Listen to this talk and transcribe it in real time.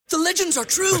The legends are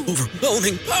true.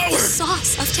 Overwhelming power!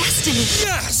 Sauce of destiny.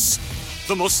 Yes!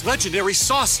 The most legendary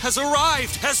sauce has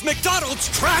arrived as McDonald's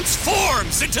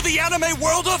transforms into the anime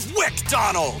world of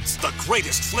WickDonald's. The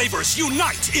greatest flavors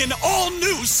unite in all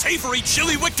new savory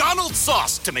chili McDonald's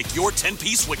sauce to make your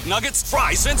 10-piece Wick Nuggets,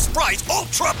 fries, and Sprite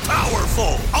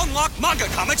ultra-powerful. Unlock manga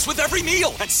comics with every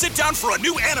meal and sit down for a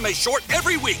new anime short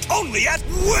every week only at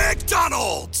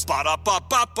WickDonald's.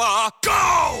 Ba-da-ba-ba-ba,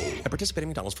 go! At participating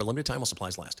McDonald's for a limited time while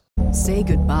supplies last. Say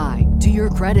goodbye to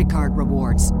your credit card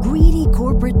rewards. Greedy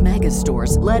corporate mega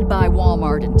stores, led by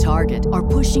Walmart and Target, are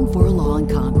pushing for a law in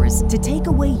Congress to take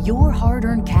away your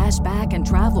hard-earned cash back and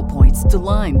travel points to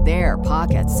line their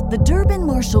pockets. The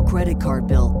Durbin-Marshall credit card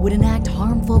bill would enact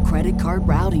harmful credit card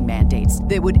routing mandates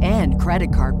that would end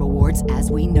credit card rewards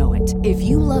as we know it. If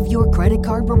you love your credit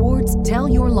card rewards, tell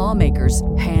your lawmakers,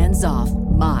 hands off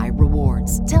my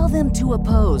rewards. Tell them to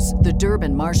oppose the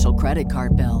Durbin-Marshall credit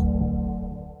card bill.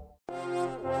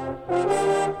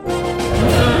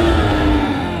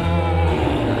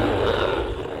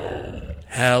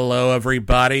 Hello,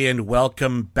 everybody, and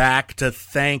welcome back to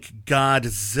Thank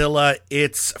Godzilla.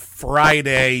 It's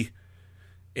Friday.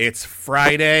 It's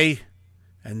Friday,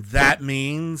 and that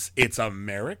means it's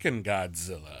American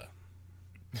Godzilla.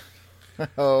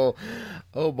 Oh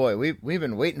boy, we've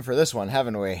been waiting for this one,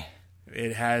 haven't we?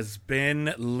 It has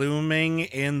been looming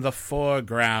in the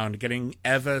foreground, getting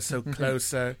ever so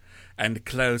closer and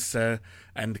closer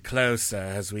and closer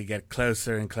as we get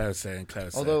closer and closer and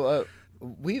closer. Although,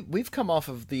 we've come off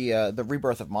of the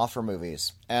rebirth of Mothra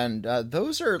movies, and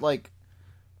those are like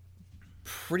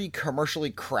pretty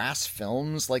commercially crass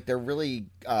films. Like they're really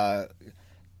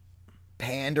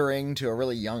pandering to a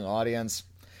really young audience.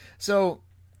 So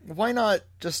why not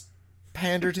just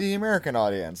pander to the American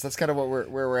audience? That's kind of where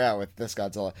we're at with this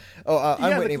Godzilla.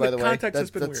 I'm Whitney, by the way. Context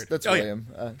has been weird. That's William.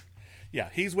 Yeah,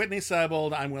 he's Whitney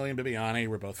Seibold. I'm William Bibiani.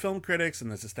 We're both film critics,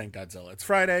 and this is Thank Godzilla. It's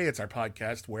Friday. It's our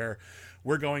podcast where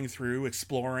we're going through,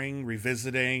 exploring,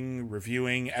 revisiting,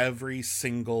 reviewing every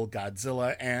single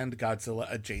Godzilla and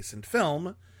Godzilla-adjacent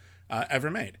film ever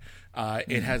made.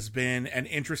 It has been an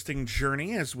interesting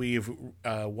journey as we've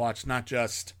watched not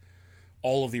just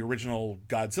all of the original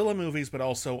Godzilla movies, but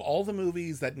also all the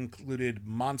movies that included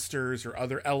monsters or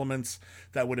other elements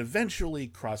that would eventually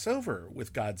cross over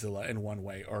with Godzilla in one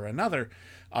way or another.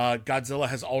 Godzilla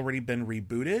has already been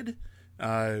rebooted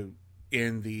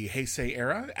in the Heisei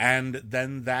era, and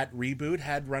then that reboot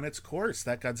had run its course.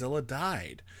 That Godzilla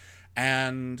died.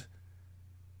 And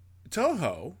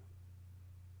Toho,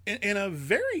 in a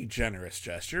very generous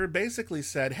gesture, basically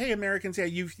said, hey, Americans, yeah,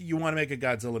 you want to make a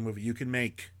Godzilla movie, you can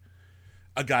make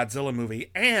a Godzilla movie,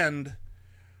 and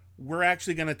we're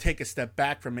actually going to take a step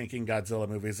back from making Godzilla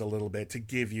movies a little bit to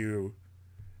give you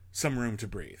some room to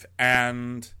breathe.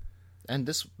 And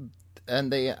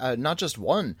they not just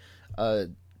one.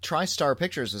 TriStar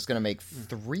Pictures is going to make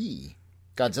 3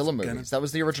 Godzilla movies. That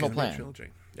was the original plan. Trilogy.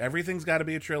 Everything's got to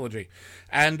be a trilogy,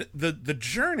 and the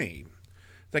journey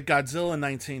that Godzilla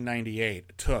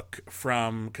 1998 took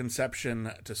from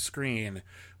conception to screen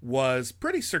was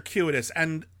pretty circuitous,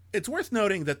 and it's worth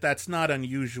noting that that's not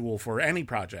unusual for any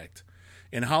project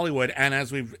in Hollywood, and as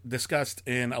we've discussed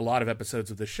in a lot of episodes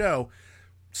of the show,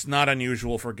 it's not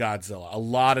unusual for Godzilla. A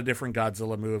lot of different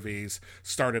Godzilla movies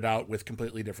started out with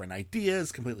completely different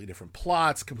ideas, completely different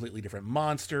plots, completely different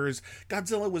monsters.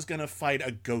 Godzilla was going to fight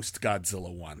a ghost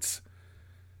Godzilla once,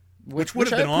 which would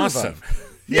have been awesome.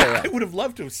 Yeah, I would have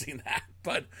loved to have seen that.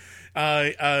 But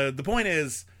the point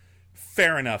is,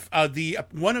 fair enough.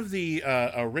 One of the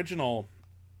original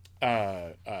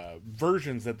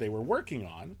versions that they were working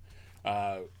on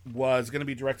was going to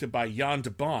be directed by Jan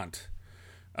de Bont,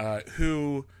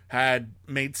 who had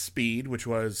made Speed, which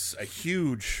was a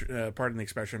huge, pardon the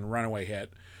expression, runaway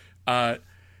hit.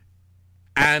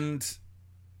 And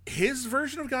his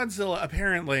version of Godzilla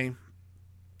apparently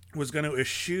was going to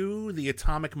eschew the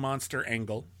atomic monster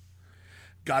angle.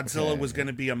 Godzilla was going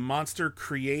to be a monster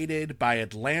created by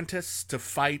Atlantis to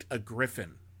fight a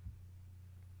griffin.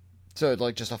 So,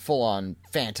 like, just a full-on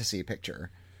fantasy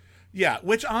picture. Yeah,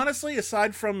 which, honestly,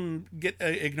 aside from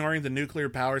ignoring the nuclear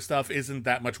power stuff, isn't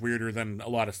that much weirder than a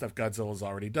lot of stuff Godzilla's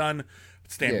already done.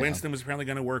 Stan Winston was apparently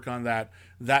going to work on that.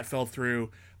 That fell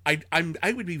through.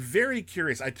 I would be very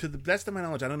curious. To the best of my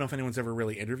knowledge, I don't know if anyone's ever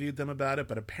really interviewed them about it,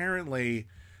 but apparently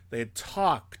they had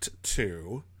talked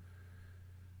to...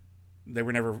 They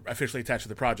were never officially attached to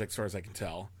the project, as far as I can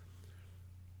tell.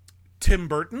 Tim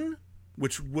Burton,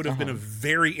 which would have been a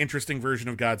very interesting version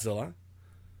of Godzilla.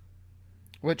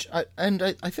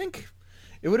 I think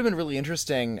it would have been really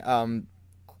interesting,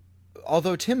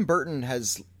 although Tim Burton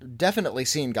has definitely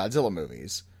seen Godzilla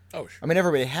movies. Oh, sure. I mean,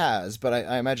 everybody has, but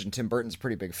I imagine Tim Burton's a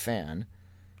pretty big fan.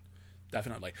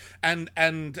 Definitely. And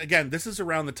again, this is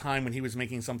around the time when he was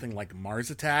making something like Mars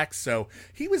Attacks, so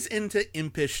he was into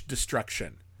impish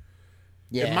destruction.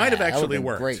 Yeah, it might have actually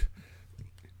worked. Great.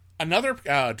 Another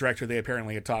director they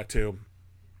apparently had talked to,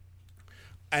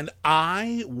 and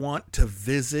I want to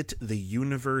visit the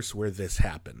universe where this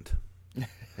happened.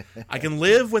 I can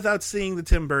live without seeing the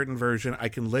Tim Burton version. I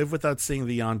can live without seeing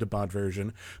the Jan de Bont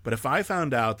version. But if I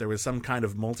found out there was some kind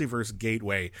of multiverse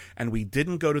gateway and we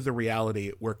didn't go to the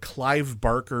reality where Clive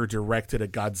Barker directed a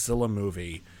Godzilla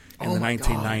movie in the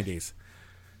 1990s,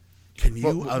 can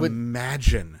you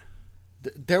imagine?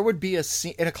 There would be a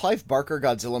scene in a Clive Barker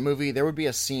Godzilla movie. There would be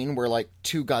a scene where like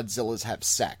two Godzillas have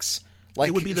sex. Like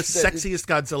it would be the sexiest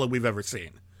Godzilla we've ever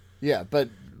seen. Yeah, but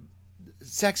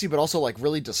sexy, but also like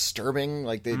really disturbing.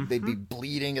 Like they'd be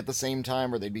bleeding at the same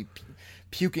time, or they'd be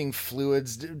puking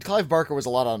fluids. Clive Barker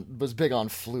was big on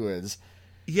fluids.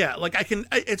 Yeah, like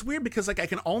it's weird because like I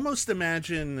can almost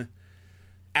imagine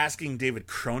asking David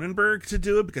Cronenberg to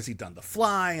do it because he'd done The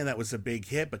Fly and that was a big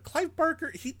hit. But Clive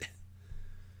Barker, he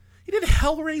did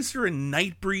Hellraiser and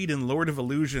Nightbreed and Lord of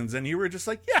Illusions, and you were just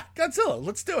like, yeah, Godzilla,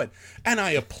 let's do it. And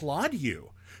I applaud you.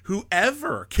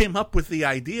 Whoever came up with the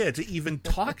idea to even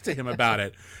talk to him about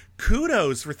it,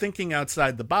 kudos for thinking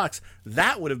outside the box.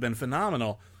 That would have been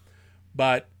phenomenal.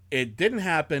 But it didn't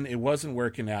happen. It wasn't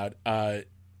working out. It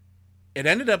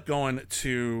ended up going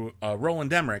to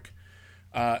Roland Emmerich.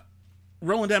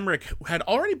 Roland Emmerich had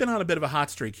already been on a bit of a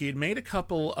hot streak. He had made a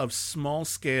couple of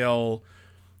small-scale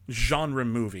genre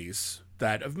movies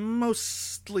that have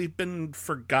mostly been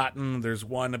forgotten. There's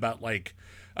one about, like,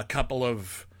 a couple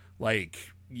of,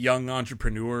 like, young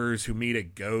entrepreneurs who meet a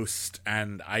ghost,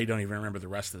 and I don't even remember the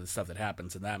rest of the stuff that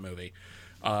happens in that movie.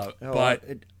 I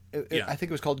think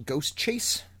it was called Ghost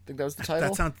Chase. I think that was the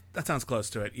title. That sounds close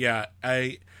to it. Yeah,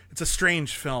 it's a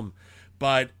strange film,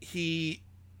 but he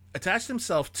attached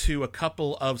himself to a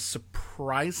couple of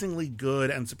surprisingly good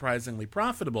and surprisingly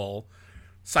profitable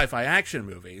sci-fi action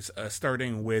movies,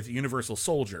 starting with Universal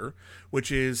Soldier,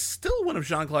 which is still one of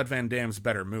Jean-Claude Van Damme's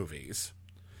better movies.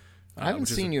 I haven't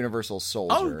seen Universal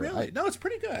Soldier. Oh, really? No, it's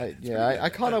pretty good. I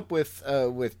caught up with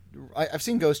I've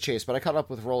seen Ghost Chase, but I caught up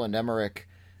with Roland Emmerich,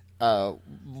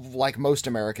 like most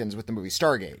Americans, with the movie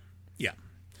Stargate. Yeah.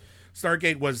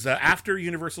 Stargate was after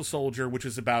Universal Soldier, which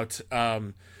is about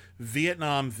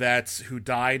Vietnam vets who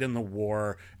died in the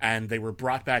war, and they were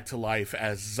brought back to life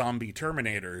as zombie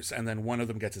Terminators, and then one of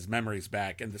them gets his memories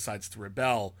back and decides to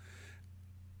rebel.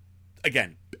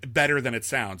 Again, better than it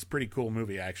sounds. Pretty cool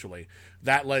movie, actually.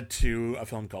 That led to a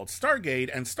film called Stargate,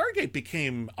 and Stargate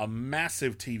became a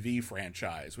massive TV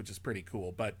franchise, which is pretty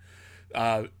cool. But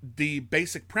the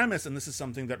basic premise, and this is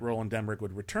something that Roland Emmerich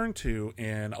would return to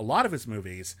in a lot of his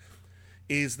movies,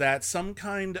 is that some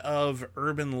kind of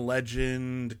urban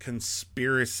legend,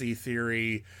 conspiracy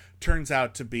theory turns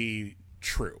out to be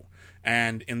true.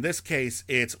 And in this case,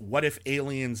 it's what if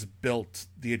aliens built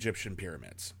the Egyptian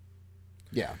pyramids?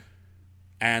 Yeah.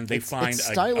 And they find it's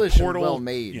stylish a portal, and well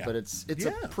made, but it's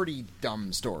Yeah. a pretty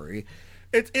dumb story.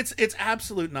 It's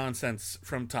absolute nonsense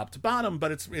from top to bottom,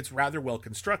 but it's rather well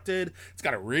constructed. It's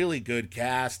got a really good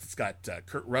cast. It's got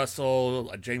Kurt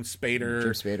Russell, James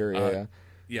Spader.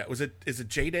 Yeah. Is it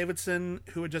Jay Davidson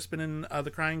who had just been in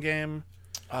The Crying Game?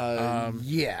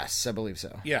 Yes, I believe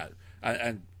so. Yeah,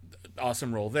 and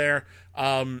awesome role there.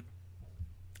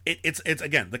 It's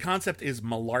again, the concept is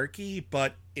malarkey,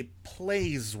 but it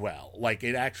plays well. Like,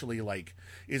 it actually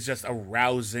is just a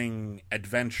rousing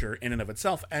adventure in and of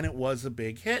itself, and it was a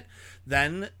big hit.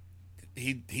 Then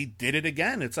he did it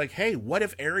again. It's like, hey, what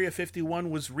if Area 51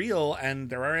 was real and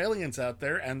there are aliens out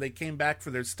there and they came back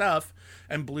for their stuff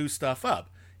and blew stuff up?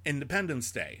 Independence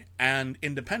Day. And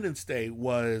Independence Day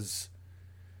was...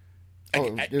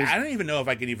 I don't even know if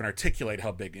I can even articulate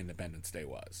how big Independence Day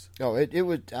was. Oh, it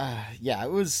would,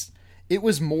 it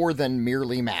was more than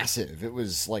merely massive. It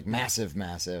was like massive.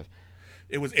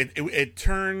 It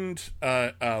turned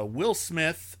Will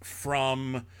Smith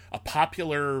from a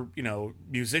popular,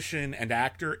 musician and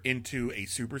actor into a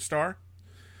superstar.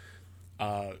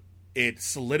 It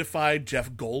solidified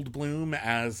Jeff Goldblum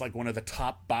as like one of the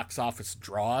top box office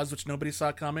draws, which nobody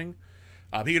saw coming.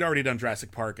 He had already done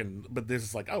Jurassic Park, but this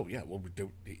is like, oh yeah, well,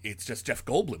 it's just Jeff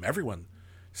Goldblum. Everyone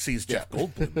sees Jeff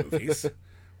Goldblum movies.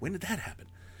 When did that happen?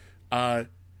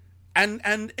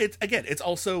 And it's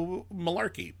also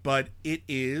malarkey, but it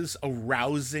is a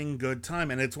rousing good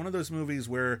time, and it's one of those movies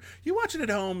where you watch it at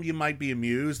home, you might be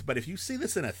amused, but if you see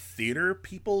this in a theater,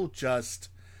 people just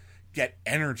get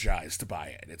energized by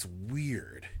it. It's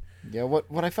weird. Yeah,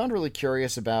 what I found really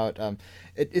curious about,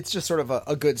 it's just sort of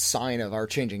a good sign of our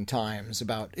changing times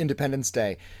about Independence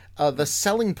Day. The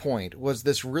selling point was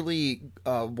this really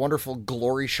wonderful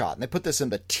glory shot, and they put this in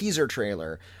the teaser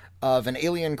trailer of an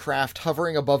alien craft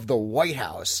hovering above the White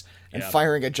House and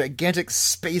firing a gigantic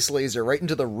space laser right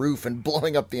into the roof and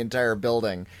blowing up the entire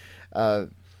building. I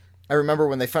remember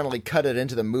when they finally cut it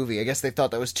into the movie, I guess they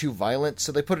thought that was too violent,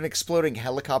 so they put an exploding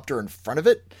helicopter in front of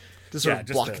it to sort of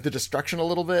block the destruction a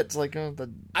little bit. It's like, I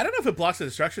don't know if it blocks the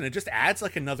destruction. It just adds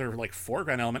like another like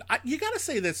foreground element. You got to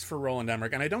say this for Roland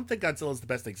Emmerich, and I don't think Godzilla is the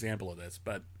best example of this,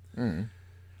 but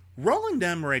Roland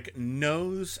Emmerich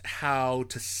knows how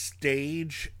to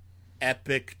stage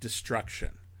epic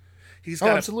destruction. He's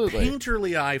got a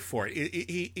painterly eye for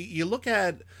it. You look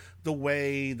at the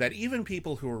way that even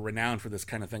people who are renowned for this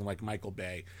kind of thing, like Michael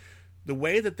Bay, the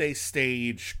way that they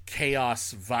stage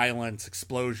chaos, violence,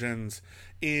 explosions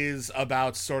is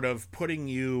about sort of putting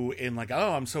you in like,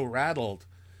 oh, I'm so rattled.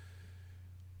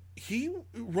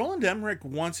 Roland Emmerich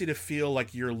wants you to feel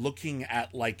like you're looking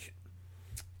at like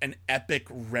an epic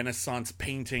Renaissance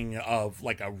painting of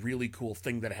like a really cool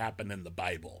thing that happened in the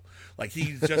Bible. Like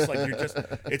he's just like, you're just,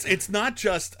 it's not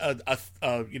just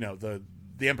the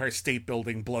Empire State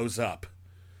Building blows up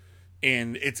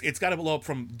and it's got to blow up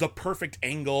from the perfect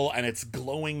angle and it's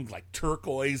glowing like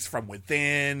turquoise from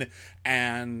within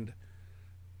and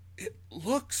it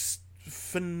looks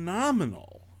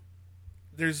phenomenal.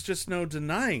 There's just no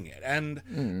denying it. And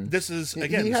this is,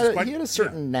 again, he had a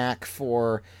certain knack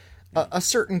for a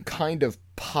certain kind of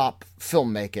pop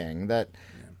filmmaking that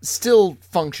still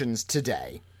functions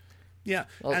today. Yeah.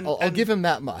 I'll give him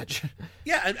that much.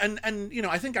 Yeah. And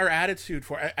I think our attitude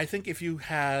I think if you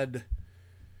had,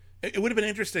 it would have been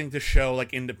interesting to show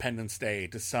like Independence Day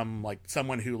to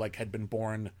someone who like had been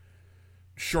born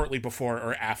shortly before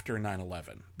or after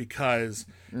 9/11, because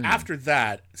after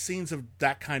that, scenes of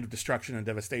that kind of destruction and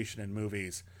devastation in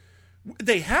movies,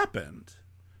 they happened,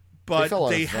 but they fell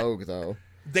out of vogue though.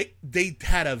 They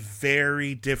had a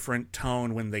very different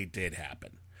tone when they did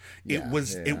happen. It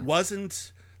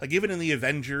wasn't like, even in the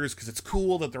Avengers, because it's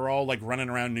cool that they're all like running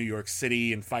around New York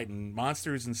City and fighting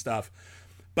monsters and stuff,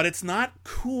 but it's not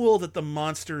cool that the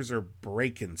monsters are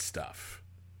breaking stuff.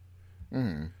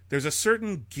 There's a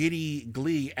certain giddy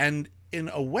glee, and in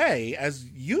a way, as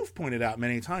you've pointed out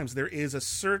many times, there is a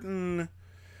certain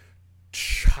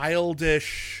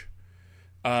childish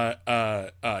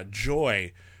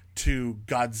joy to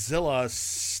Godzilla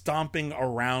stomping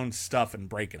around stuff and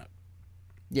breaking it.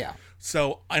 Yeah.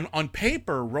 So on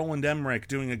paper, Roland Emmerich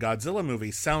doing a Godzilla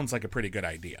movie sounds like a pretty good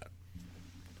idea.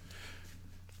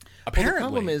 Apparently, the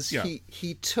problem is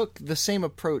he took the same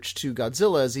approach to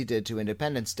Godzilla as he did to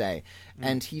Independence Day,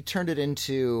 and he turned it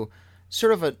into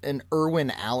sort of an Irwin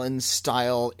Allen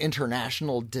style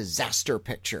international disaster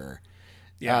picture.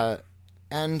 Yeah.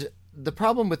 And the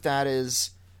problem with that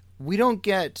is we don't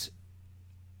get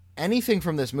anything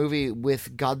from this movie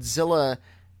with Godzilla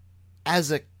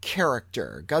as a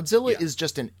character. Godzilla is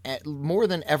just more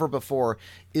than ever before,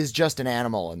 is just an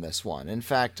animal in this one. In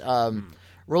fact,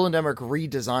 Roland Emmerich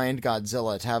redesigned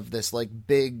Godzilla to have this like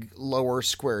big lower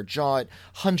square jaw. It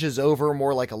hunches over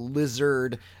more like a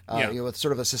lizard, with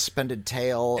sort of a suspended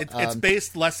tail. It's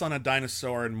based less on a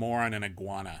dinosaur and more on an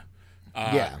iguana.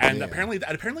 Apparently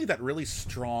that really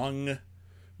strong,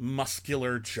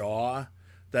 muscular jaw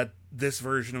that this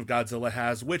version of Godzilla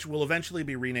has, which will eventually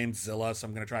be renamed Zilla, so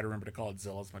I'm going to try to remember to call it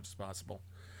Zilla as much as possible.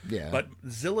 Yeah. But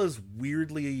Zilla's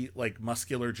weirdly like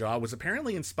muscular jaw was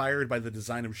apparently inspired by the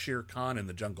design of Shere Khan in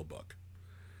the Jungle Book.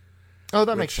 Oh,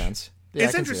 that makes sense. Yeah,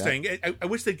 it's interesting. I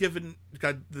wish they'd given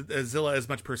Zilla as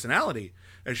much personality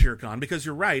as Shere Khan, because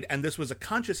you're right, and this was a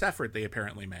conscious effort they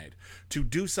apparently made to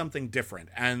do something different.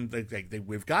 And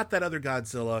we've got that other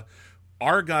Godzilla.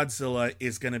 Our Godzilla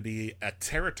is going to be a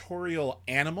territorial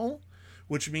animal,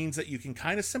 which means that you can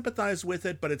kind of sympathize with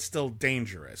it, but it's still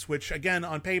dangerous, which, again,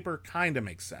 on paper, kind of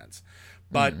makes sense.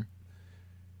 But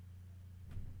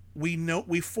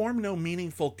we form no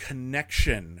meaningful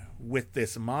connection with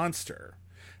this monster.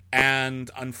 And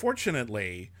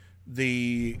unfortunately,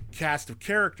 the cast of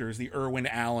characters, the Irwin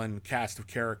Allen cast of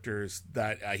characters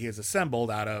that he has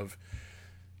assembled out of,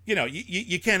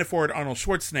 you can't afford Arnold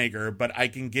Schwarzenegger, but I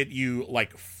can get you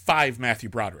like 5 Matthew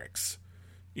Brodericks.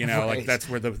 Like that's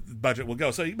where the budget will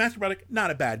go. So Matthew Broderick,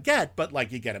 not a bad get, but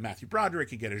like you get a Matthew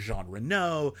Broderick, you get a Jean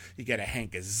Reno, you get a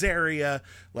Hank Azaria,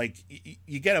 like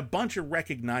you get a bunch of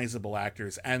recognizable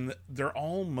actors, and they're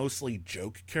all mostly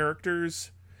joke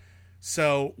characters.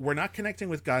 So we're not connecting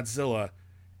with Godzilla,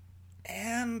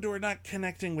 and we're not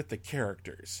connecting with the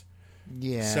characters.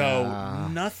 Yeah. So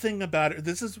nothing about it.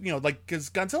 This is, because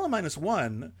Godzilla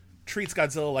 -1 treats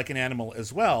Godzilla like an animal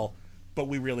as well, but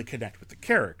we really connect with the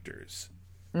characters.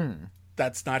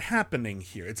 That's not happening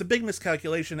here. It's a big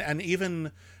miscalculation, and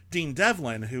even Dean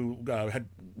Devlin, who had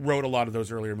wrote a lot of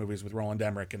those earlier movies with Roland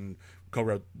Emmerich and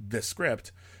co-wrote this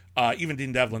script, even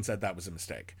Dean Devlin said that was a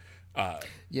mistake.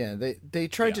 They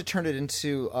tried to turn it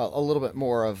into a little bit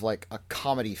more of like a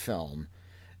comedy film,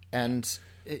 and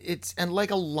it's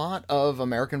like a lot of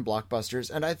American blockbusters,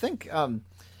 and I think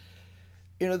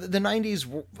the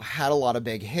 90s had a lot of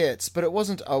big hits, but it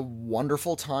wasn't a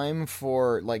wonderful time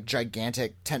for like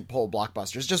gigantic tentpole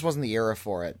blockbusters. It just wasn't the era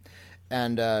for it.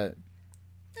 And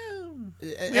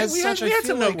we had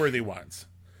some noteworthy ones.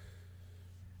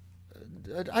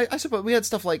 I suppose we had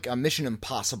stuff like Mission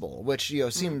Impossible, which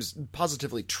seems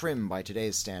positively trim by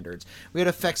today's standards. We had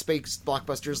effects-based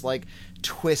blockbusters like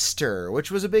Twister, which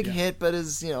was a big hit, but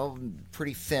is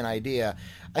pretty thin idea.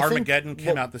 Armageddon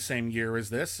came out the same year as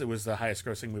this. It was the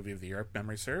highest-grossing movie of the year, if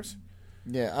memory serves.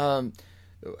 Yeah,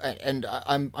 and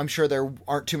I'm sure there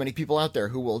aren't too many people out there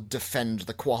who will defend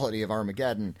the quality of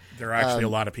Armageddon. There are actually a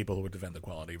lot of people who would defend the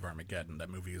quality of Armageddon. That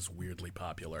movie is weirdly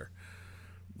popular.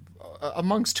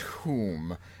 Amongst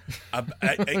whom?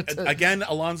 Again,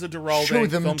 Alonso Duralde, show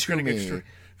them to me.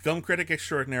 Film critic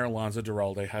extraordinaire Alonso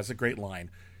Duralde has a great line.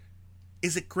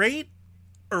 Is it great,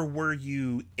 or were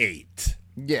you 8?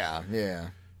 Yeah.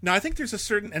 Now, I think there's a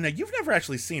certain... And you've never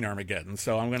actually seen Armageddon,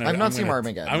 so I've not seen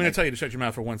Armageddon. I'm going to tell you to shut your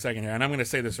mouth for 1 second here, and I'm going to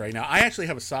say this right now. I actually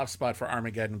have a soft spot for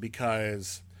Armageddon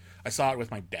because I saw it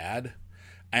with my dad,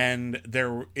 and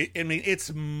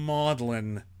it's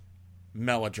maudlin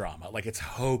melodrama. Like, it's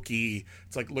hokey.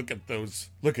 It's like, look at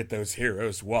those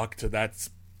heroes walk to that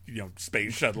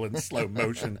space shuttle in slow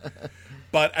motion.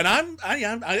 But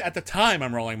I at the time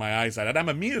I'm rolling my eyes at it. I'm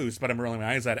amused, but I'm rolling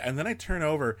my eyes at it. And then I turn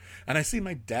over and I see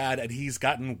my dad, and he's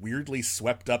gotten weirdly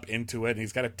swept up into it, and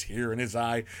he's got a tear in his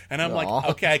eye. And I'm like,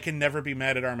 okay, I can never be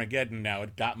mad at Armageddon now.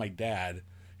 It got my dad,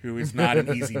 who is not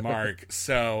an easy mark.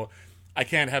 So I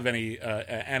can't have any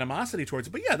animosity towards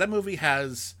it. But yeah, that movie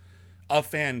has a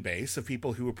fan base of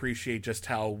people who appreciate just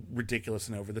how ridiculous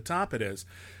and over the top it is.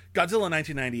 Godzilla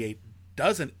 1998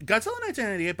 doesn't. Godzilla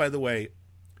 1998, by the way,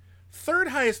 third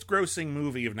highest grossing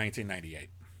movie of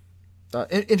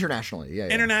 1998. Internationally, yeah.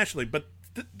 Internationally, but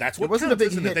that's what it wasn't counts, a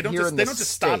big isn't hit it? They don't here just, in they the don't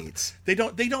just States.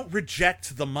 stop. They don't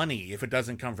reject the money if it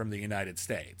doesn't come from the United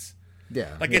States.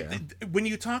 Yeah, when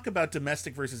you talk about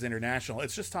domestic versus international,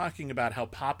 it's just talking about how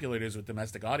popular it is with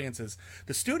domestic audiences.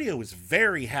 The studio is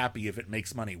very happy if it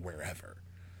makes money wherever.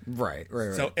 Right.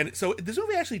 So this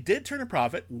movie actually did turn a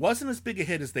profit. Wasn't as big a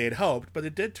hit as they had hoped, but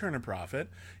it did turn a profit.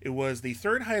 It was the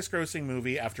third highest grossing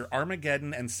movie after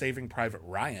Armageddon and Saving Private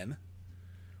Ryan,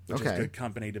 which is good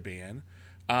company to be in.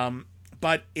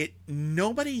 But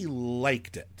nobody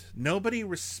liked it. Nobody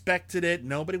respected it.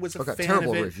 Nobody was a fan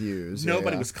terrible of it. Reviews.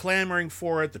 Nobody was clamoring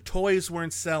for it. The toys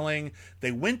weren't selling.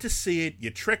 They went to see it. You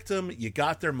tricked them. You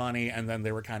got their money, and then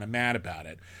they were kind of mad about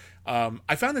it.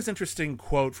 I found this interesting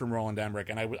quote from Roland Emmerich,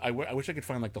 and I wish I could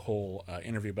find like the whole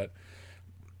interview, but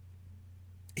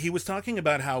he was talking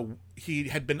about how he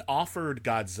had been offered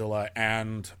Godzilla,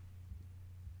 and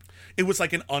it was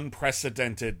like an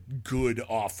unprecedented good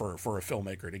offer for a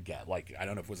filmmaker to get. Like, I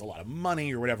don't know if it was a lot of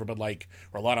money or whatever, but like,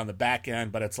 or a lot on the back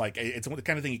end, but it's like, it's the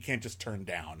kind of thing you can't just turn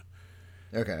down.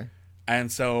 Okay. And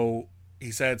so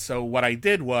he said, so what I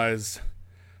did was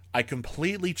I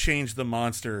completely changed the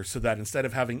monster so that instead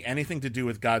of having anything to do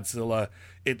with Godzilla,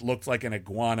 it looked like an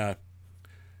iguana.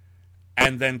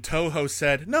 And then Toho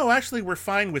said, no, actually, we're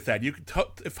fine with that.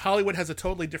 If Hollywood has a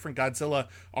totally different Godzilla,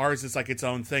 ours is like its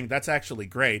own thing. That's actually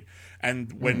great.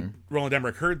 And when Roland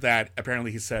Emmerich heard that,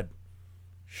 apparently he said,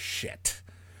 shit.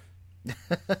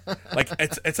 Like,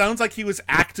 it sounds like he was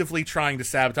actively trying to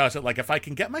sabotage it. Like, if I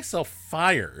can get myself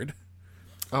fired,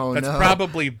 that's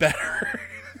probably better.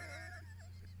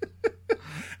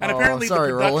 And apparently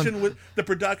the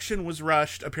production was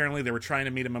rushed. Apparently they were trying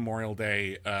to meet a Memorial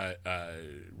Day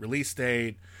release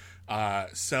date.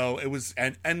 So it was,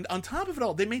 and on top of it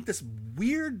all, they made this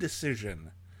weird decision.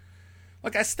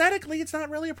 Like, aesthetically, it's not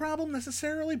really a problem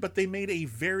necessarily, but they made a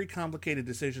very complicated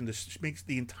decision that makes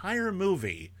the entire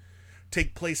movie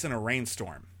take place in a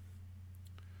rainstorm.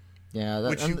 Yeah,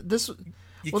 this can't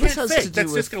fake.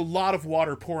 That's just a lot of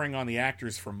water pouring on the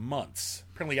actors for months.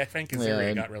 Apparently, Frank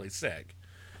Azaria got really sick.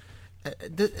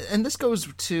 And this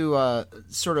goes to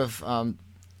sort of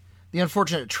the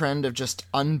unfortunate trend of just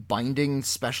unbinding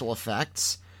special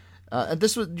effects. And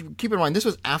this was, keep in mind, this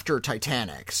was after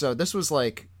Titanic, so this was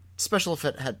like special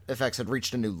effects had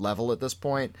reached a new level at this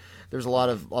point. There's a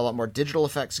lot more digital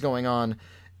effects going on,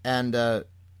 and I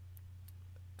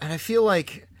feel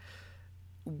like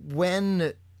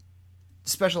when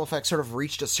special effects sort of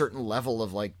reached a certain level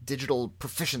of like digital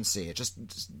proficiency. It just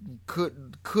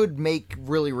could make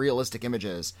really realistic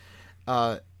images.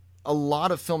 A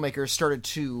lot of filmmakers started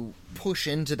to push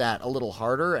into that a little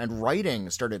harder, and writing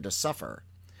started to suffer.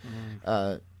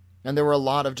 And there were a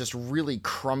lot of just really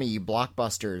crummy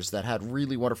blockbusters that had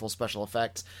really wonderful special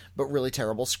effects, but really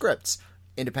terrible scripts.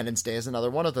 Independence Day is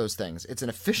another one of those things. It's an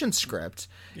efficient script.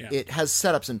 Yeah. It has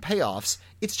setups and payoffs.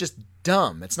 It's just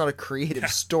dumb. It's not a creative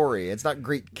story. It's not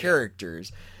great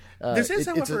characters. This is,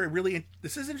 however,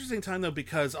 this is an interesting time, though,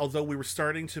 because although we were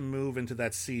starting to move into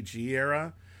that CG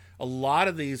era, a lot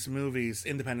of these movies,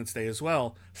 Independence Day as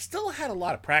well, still had a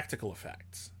lot of practical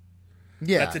effects.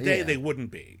 Yeah, that today they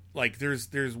wouldn't be. Like there's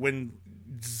when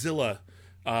Zilla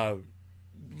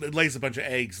lays a bunch of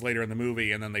eggs later in the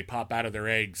movie, and then they pop out of their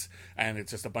eggs, and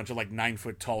it's just a bunch of like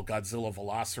 9-foot tall Godzilla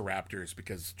velociraptors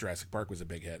because Jurassic Park was a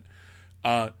big hit.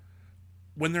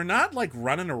 When they're not like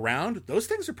running around, those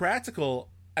things are practical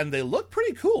and they look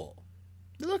pretty cool.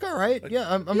 They look all right. Like,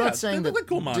 I'm not saying that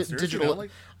cool monsters, digital.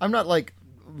 I'm not like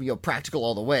practical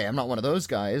all the way. I'm not one of those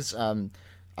guys.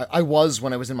 I was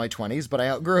when I was in my 20s, but I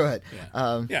outgrew it.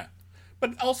 Yeah.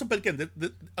 But again,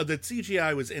 the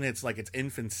CGI was in its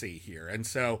infancy here, and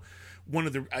so one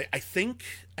of the I think,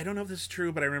 I don't know if this is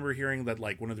true, but I remember hearing that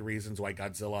like one of the reasons why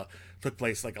Godzilla took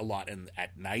place like a lot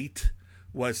at night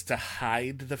was to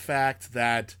hide the fact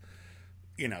that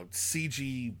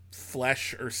CG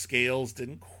flesh or scales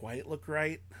didn't quite look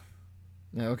right.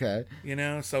 Okay.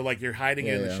 So like you're hiding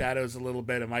it in the shadows a little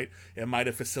bit. It might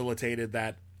have facilitated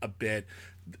that a bit.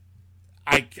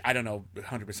 I don't know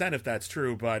 100% if that's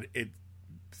true, but it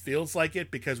feels like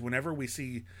it, because whenever we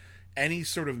see any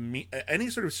sort of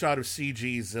shot of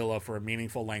CG Zilla for a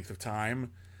meaningful length of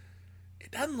time,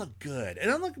 it doesn't look good. It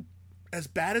doesn't look as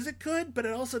bad as it could, but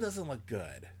it also doesn't look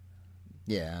good.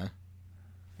 Yeah.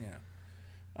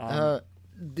 Yeah.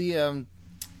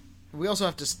 We also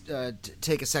have to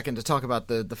take a second to talk about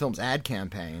the film's ad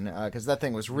campaign, because that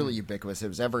thing was really ubiquitous. It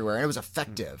was everywhere, and it was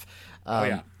effective.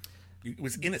 It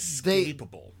was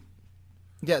inescapable.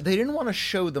 They didn't want to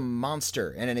show the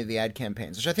monster in any of the ad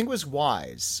campaigns, which I think was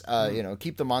wise.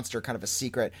 Keep the monster kind of a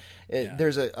secret.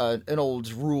 There's an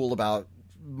old rule about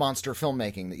monster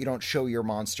filmmaking that you don't show your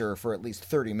monster for at least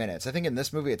 30 minutes. I think in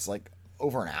this movie it's like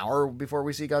over an hour before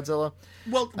we see Godzilla.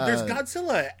 Well, there's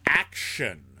Godzilla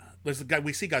action. We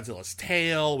see Godzilla's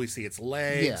tail, we see its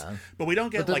legs, but we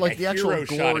don't get the hero actual shot of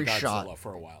glory Godzilla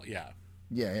for a while.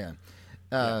 Yeah.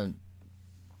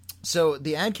 So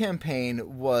the ad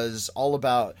campaign was all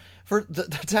about, the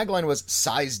tagline was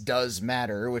 "Size does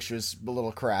matter," which was a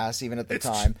little crass even at the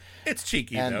time. It's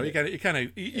cheeky though. You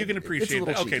can appreciate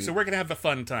that. Okay, so we're gonna have a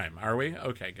fun time, are we?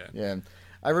 Okay, good. Yeah,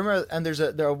 I remember, and there's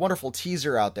a wonderful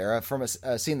teaser out there from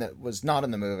a scene that was not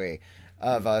in the movie,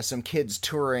 of some kids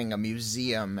touring a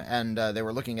museum, and they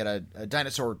were looking at a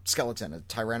dinosaur skeleton, a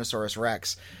Tyrannosaurus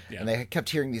Rex, and they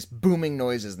kept hearing these booming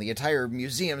noises, and the entire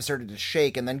museum started to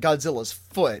shake, and then Godzilla's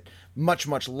foot, much,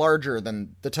 much larger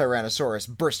than the Tyrannosaurus,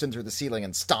 burst in through the ceiling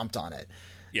and stomped on it.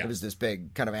 Yeah. It was this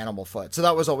big kind of animal foot. So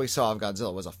that was all we saw of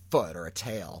Godzilla, was a foot or a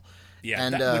tail. Yeah,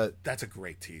 and that's a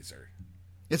great teaser.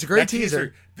 It's a great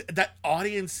teaser. That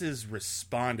audiences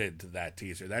responded to that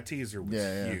teaser. That teaser was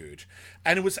huge,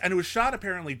 and it was shot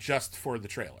apparently just for the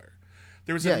trailer.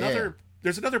 There was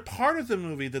there's another part of the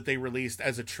movie that they released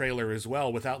as a trailer as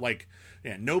well, without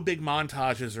no big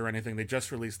montages or anything. They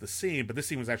just released the scene, but this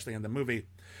scene was actually in the movie,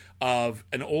 of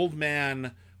an old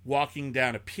man walking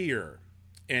down a pier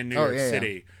in New York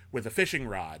City with a fishing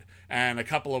rod, and a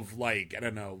couple of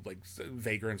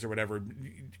vagrants or whatever,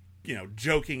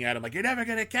 joking at him like, "You're never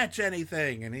gonna catch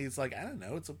anything," and he's like, "I don't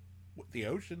know, it's the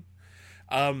ocean."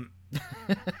 I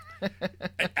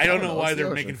don't know why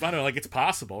they're making fun of it. Like, it's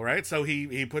possible, right? So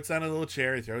he puts down a little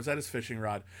chair, he throws out his fishing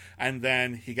rod, and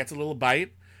then he gets a little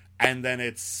bite, and then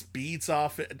it speeds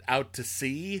off out to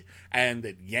sea, and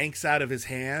it yanks out of his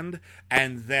hand,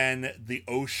 and then the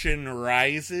ocean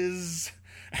rises.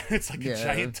 It's like a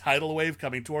giant tidal wave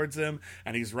coming towards him,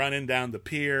 and he's running down the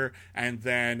pier, and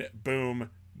then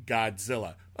boom,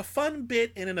 Godzilla. A fun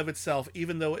bit in and of itself,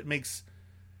 even though it makes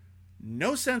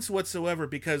no sense whatsoever,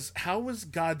 because how was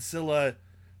Godzilla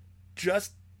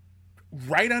just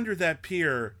right under that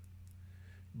pier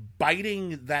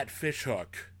biting that fish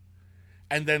hook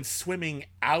and then swimming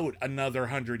out another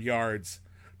 100 yards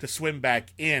to swim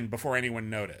back in before anyone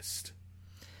noticed?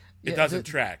 It doesn't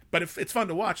track, but it's fun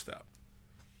to watch though.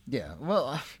 Yeah,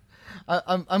 well,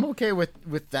 I'm okay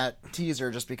with that teaser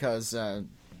just because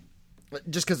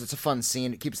it's a fun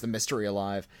scene. It keeps the mystery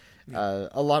alive.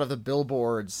 A lot of the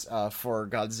billboards for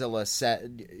Godzilla set,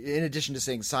 in addition to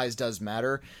saying "size does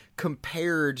matter,"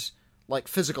 compared like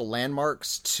physical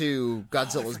landmarks to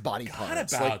Godzilla's body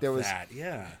parts. About like there was that,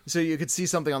 yeah. So you could see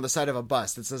something on the side of a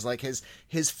bus that says like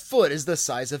his foot is the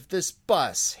size of this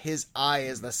bus, his eye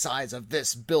is the size of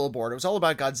this billboard. It was all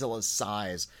about Godzilla's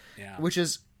size, which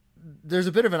is there's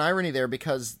a bit of an irony there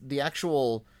because the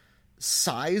actual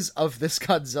size of this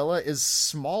Godzilla is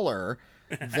smaller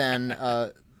than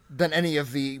any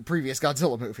of the previous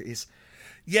Godzilla movies.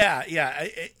 Yeah,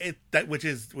 which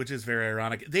is very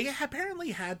ironic. They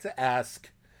apparently had to ask,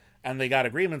 and they got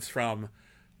agreements from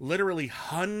literally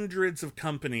hundreds of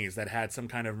companies that had some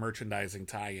kind of merchandising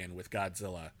tie-in with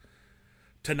Godzilla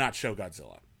to not show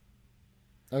Godzilla.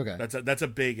 Okay, that's a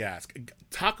big ask.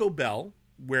 Taco Bell,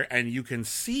 and you can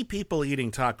see people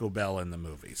eating Taco Bell in the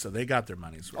movie, so they got their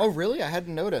money's worth. Oh, really? I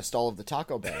hadn't noticed all of the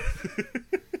Taco Bell.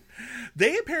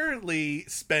 They apparently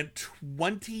spent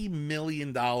 $20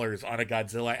 million on a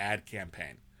Godzilla ad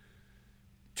campaign.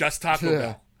 Just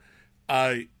Taco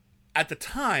Bell. At the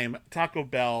time, Taco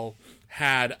Bell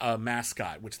had a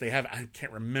mascot, which they have. I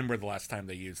can't remember the last time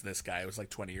they used this guy. It was like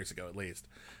 20 years ago at least.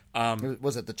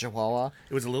 Was it the Chihuahua?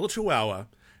 It was a little Chihuahua.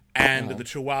 And the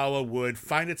Chihuahua would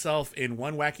find itself in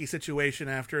one wacky situation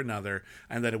after another,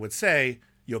 and then it would say,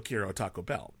 "Yo quiero Taco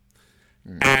Bell."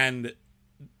 And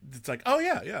it's like, oh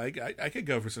yeah, I could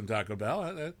go for some Taco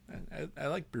Bell. I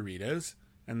like burritos,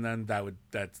 and then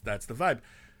that's the vibe.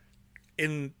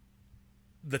 In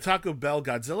the Taco Bell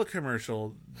Godzilla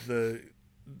commercial, the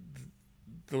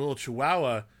little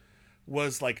Chihuahua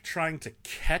was like trying to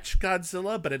catch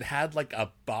Godzilla, but it had like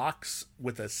a box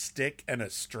with a stick and a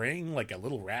string, like a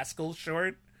Little Rascal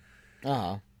short.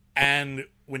 And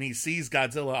when he sees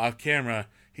Godzilla off camera,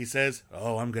 he says,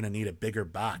 "Oh, I'm gonna need a bigger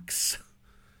box."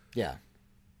 Yeah.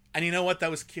 And you know what? That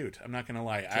was cute. I'm not going to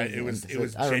lie. It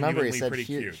was I remember he said,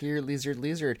 cute. Here,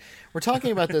 lizard. We're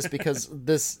talking about this because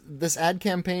this ad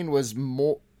campaign was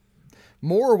more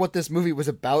what this movie was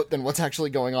about than what's actually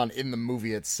going on in the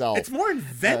movie itself. It's more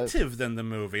inventive than the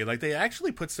movie. Like, they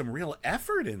actually put some real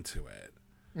effort into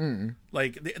it.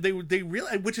 Like, they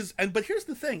really, but here's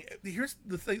the thing.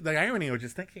 The irony I was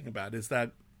just thinking about is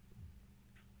that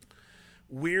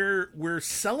we're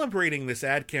celebrating this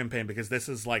ad campaign because this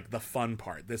is like the fun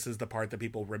part. This is the part that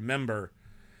people remember.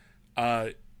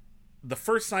 The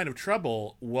first sign of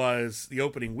trouble was the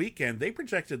opening weekend. They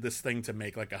projected this thing to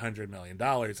make like $100 million,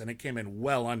 and it came in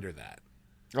well under that.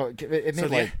 Oh, it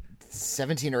made like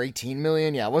 17 or 18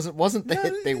 million. Yeah, it wasn't the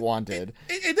hit they wanted.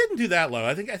 It didn't do that low.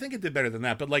 I think it did better than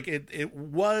that. But like it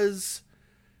was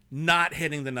not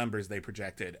hitting the numbers they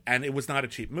projected, and it was not a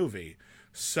cheap movie.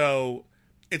 So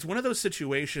it's one of those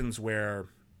situations where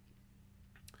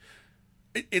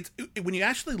when you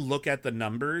actually look at the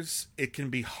numbers, it can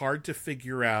be hard to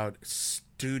figure out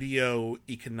studio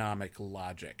economic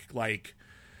logic. Like,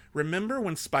 remember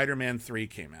when Spider-Man 3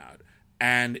 came out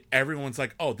and everyone's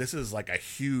like, oh, this is like a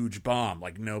huge bomb.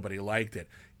 Like, nobody liked it.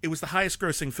 It was the highest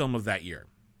grossing film of that year.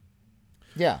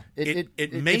 Yeah.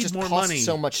 It made just more cost money.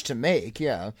 so much to make.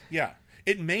 Yeah. Yeah.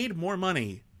 It made more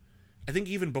money, I think,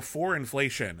 even before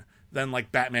inflation than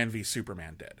like Batman v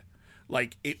Superman did.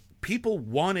 Like, people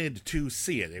wanted to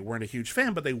see it. They weren't a huge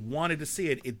fan, but they wanted to see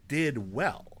it. It did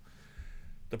well.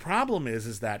 The problem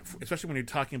is that, especially when you're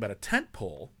talking about a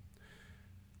tentpole,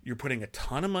 you're putting a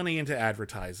ton of money into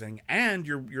advertising, and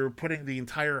you're putting the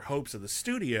entire hopes of the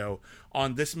studio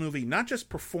on this movie not just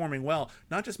performing well,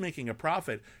 not just making a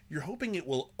profit. You're hoping it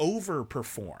will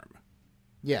overperform.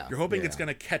 Yeah. You're hoping it's going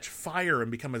to catch fire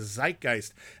and become a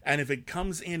zeitgeist. And if it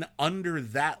comes in under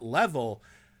that level,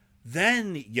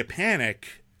 then you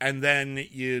panic, and then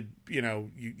you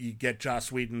get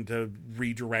Joss Whedon to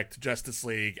redirect Justice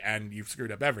League, and you've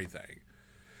screwed up everything.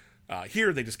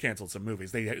 Here they just canceled some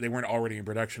movies. They weren't already in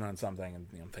production on something,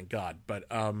 and thank God. But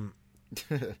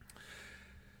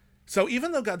so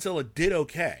even though Godzilla did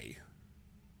okay,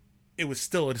 it was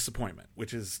still a disappointment,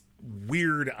 which is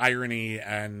weird irony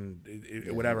and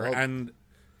whatever. Well, and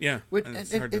yeah,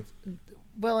 it's hard to...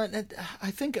 Well,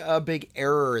 I think a big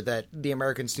error that the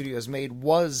American studios made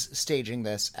was staging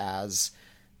this as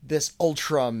this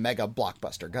ultra mega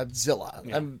blockbuster, Godzilla.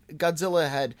 Yeah. Godzilla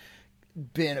had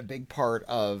been a big part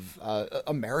of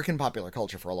American popular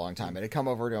culture for a long time. It had come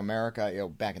over to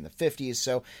America, back in the 50s,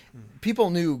 so people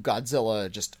knew Godzilla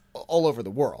just all over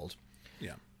the world.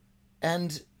 Yeah.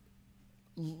 And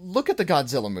look at the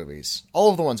Godzilla movies, all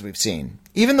of the ones we've seen,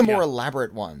 even the more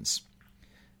elaborate ones.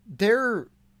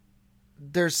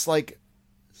 There's like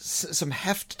some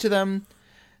heft to them.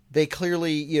 They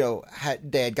clearly,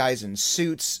 they had guys in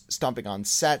suits stomping on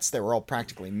sets. They were all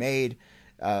practically made.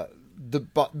 The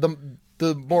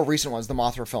more recent ones, the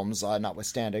Mothra films,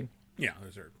 notwithstanding. Yeah,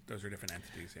 those are different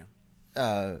entities.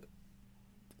 Yeah.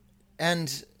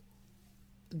 And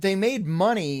they made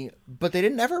money, but they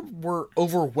never were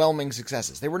overwhelming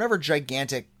successes. They were never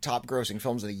gigantic, top-grossing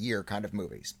films of the year kind of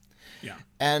movies. Yeah.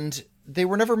 And they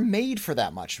were never made for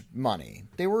that much money.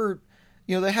 They were,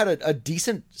 they had a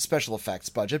decent special effects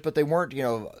budget, but they weren't,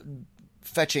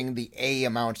 fetching the A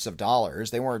amounts of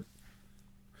dollars. They weren't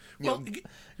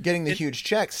getting the huge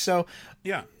checks. So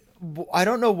yeah, I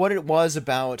don't know what it was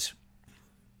about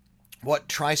what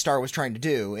TriStar was trying to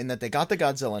do, in that they got the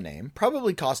Godzilla name.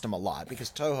 Probably cost them a lot,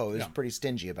 because Toho is pretty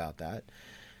stingy about that.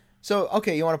 So,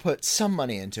 okay, you want to put some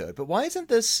money into it, but why isn't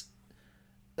this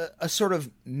a sort of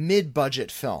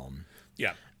mid-budget film?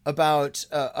 Yeah. About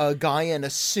a guy in a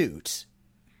suit,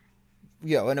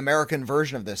 an American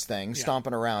version of this thing,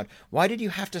 stomping around. Why did you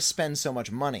have to spend so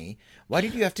much money? Why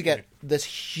did you have to get this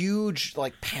huge,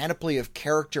 panoply of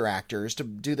character actors to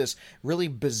do this really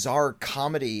bizarre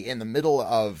comedy in the middle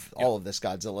of all of this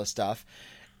Godzilla stuff?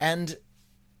 And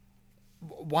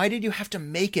why did you have to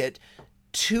make it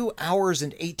 2 hours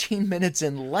and 18 minutes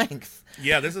in length?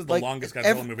 Yeah, this is the longest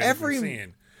Godzilla movie I've ever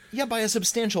seen. Yeah, by a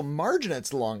substantial margin, it's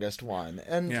the longest one.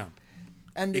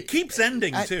 And it keeps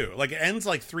ending too. It ends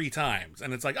 3 times,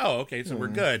 and it's like, oh, okay, so we're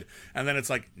good. And then it's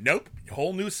like, nope,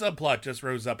 whole new subplot just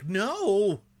rose up.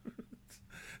 No,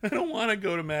 I don't want to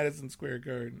go to Madison Square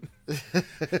Garden.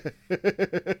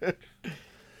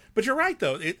 But you're right,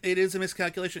 though. It is a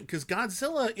miscalculation, because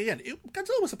Godzilla, again,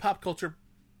 Godzilla was a pop culture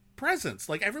presence.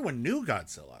 Everyone knew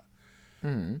Godzilla.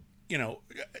 Mm-hmm.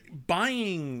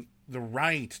 Buying the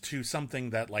right to something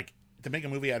that to make a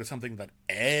movie out of something that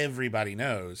everybody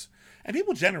knows and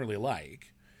people generally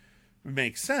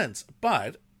makes sense.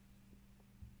 But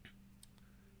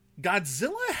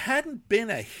Godzilla hadn't been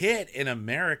a hit in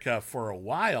America for a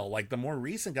while. The more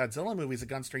recent Godzilla movies had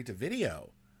gone straight to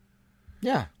video.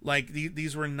 Yeah.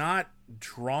 These were not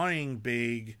drawing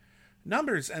big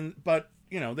numbers, but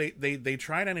they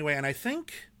tried anyway. And I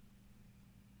think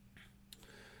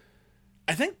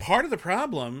part of the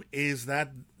problem is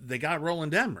that they got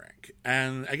Roland Emmerich.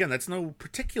 And again, that's no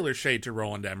particular shade to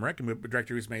Roland Emmerich, a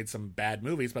director who's made some bad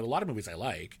movies, but a lot of movies I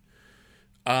like.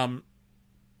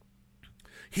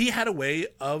 He had a way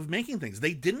of making things.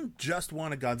 They didn't just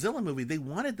want a Godzilla movie. They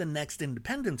wanted the next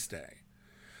Independence Day.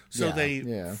 So they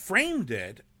framed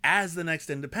it as the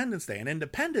next Independence Day. And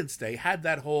Independence Day had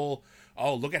that whole,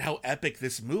 oh, look at how epic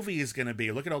this movie is going to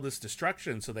be. Look at all this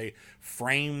destruction. So they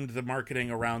framed the marketing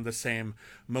around the same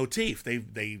motif.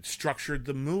 They structured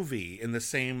the movie in the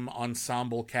same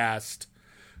ensemble cast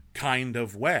kind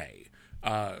of way.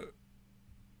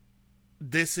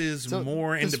 This is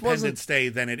more Independence Day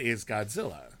than it is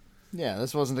Godzilla. Yeah,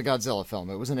 this wasn't a Godzilla film.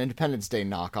 It was an Independence Day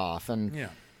knockoff. And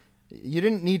you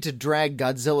didn't need to drag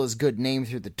Godzilla's good name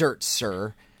through the dirt,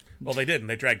 sir. Well, they didn't.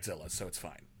 They dragged Zilla, so it's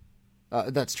fine.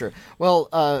 That's true. Well,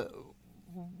 I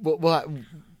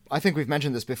think we've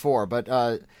mentioned this before, but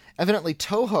evidently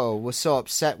Toho was so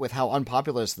upset with how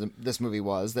unpopular this movie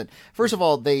was that, first of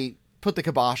all, they put the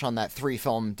kibosh on that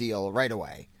 3-film deal right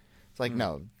away. It's like,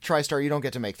 no, TriStar, you don't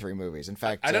get to make 3 movies. In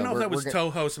fact, I don't know if that was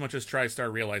Toho so much as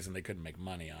TriStar realizing they couldn't make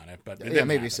money on it, but it yeah,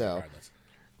 maybe so.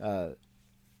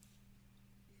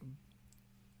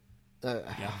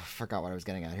 I forgot what I was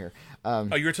getting at here.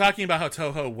 You were talking about how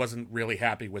Toho wasn't really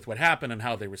happy with what happened and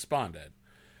how they responded.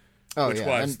 We're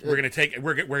gonna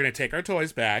take our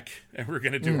toys back and we're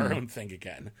gonna do our own thing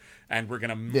again, and we're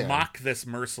gonna mock this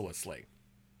mercilessly.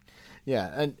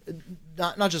 Yeah, and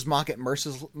not just mock it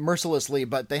mercilessly,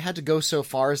 but they had to go so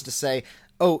far as to say,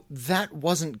 "Oh, that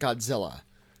wasn't Godzilla."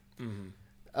 Mm-hmm.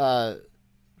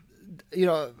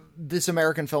 This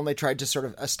American film, they tried to sort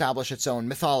of establish its own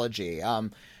mythology.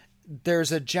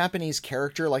 There's a Japanese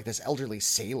character, like this elderly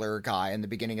sailor guy in the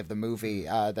beginning of the movie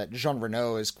that Jean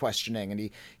Reno is questioning, and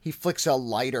he flicks a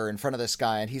lighter in front of this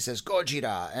guy, and he says,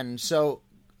 Gojira! And so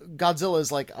Godzilla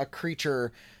is like a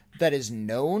creature that is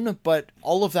known, but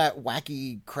all of that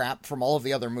wacky crap from all of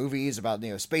the other movies about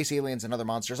space aliens and other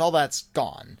monsters, all that's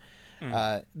gone.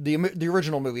 The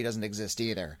original movie doesn't exist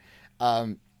either.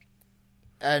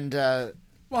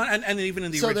 Well, and even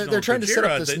in the original they're trying Gojira, to set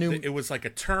up this new... it was like a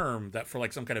term that for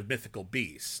like some kind of mythical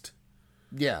beast.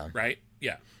 Yeah. Right?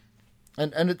 Yeah.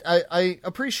 And I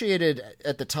appreciated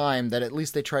at the time that at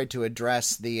least they tried to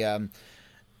address the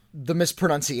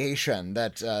mispronunciation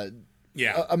that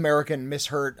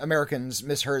Americans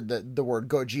misheard the word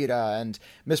Gojira and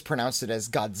mispronounced it as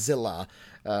Godzilla.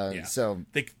 So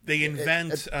they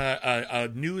invent a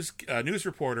news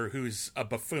reporter who's a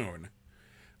buffoon.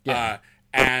 Yeah.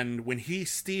 And when he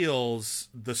steals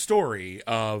the story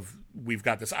of, we've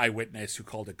got this eyewitness who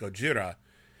called it Gojira,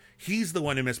 he's the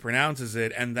one who mispronounces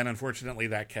it, and then unfortunately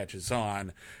that catches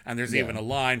on. And there's even a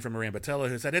line from Maria Batella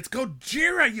who said, "It's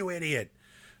Gojira, you idiot!"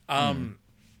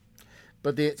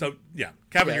 But the So, yeah,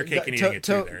 Kevin, you're cake and eating it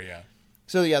too there, yeah.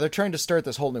 So, yeah, they're trying to start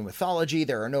this whole new mythology.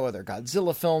 There are no other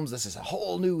Godzilla films. This is a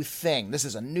whole new thing. This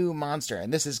is a new monster,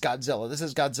 and this is Godzilla. This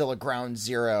is Godzilla Ground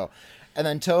Zero. And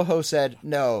then Toho said,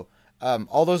 no,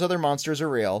 all those other monsters are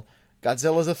real.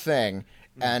 Godzilla's a thing.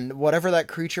 And whatever that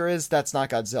creature is, that's not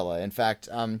Godzilla. In fact,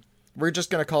 we're just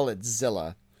going to call it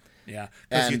Zilla. Yeah,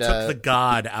 because you took the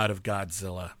god out of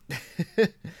Godzilla.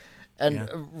 And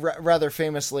rather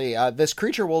famously, this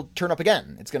creature will turn up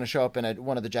again. It's going to show up in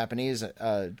one of the Japanese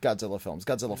Godzilla films,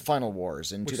 Godzilla Final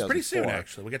Wars in 2004. Which is pretty soon,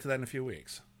 actually. We'll get to that in a few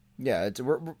weeks. Yeah,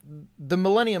 the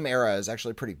Millennium Era is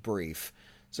actually pretty brief.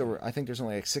 So I think there's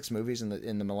only like 6 movies in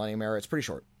the Millennium Era. It's pretty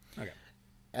short. Okay.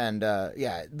 And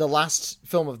the last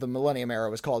film of the Millennium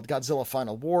Era was called Godzilla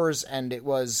Final Wars, and it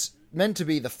was meant to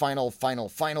be the final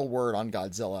word on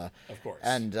Godzilla. Of course.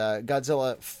 And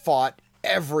Godzilla fought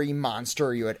every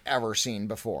monster you had ever seen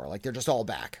before. Like, they're just all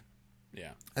back.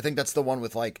 Yeah. I think that's the one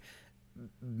with, like,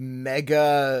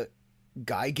 Mega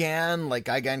Gigan. Like,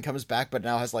 Gigan comes back, but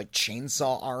now has, like,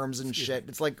 chainsaw arms and shit.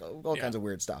 It's, like, all kinds of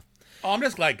weird stuff. Oh, I'm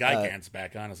just glad Gigan's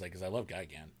back, honestly, because I love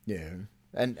Gigan. Yeah.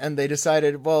 And they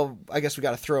decided, well, I guess we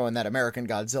got to throw in that American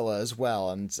Godzilla as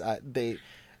well. And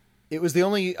it was the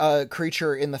only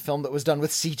creature in the film that was done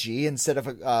with CG instead of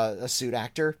a suit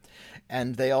actor.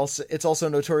 And it's also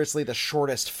notoriously the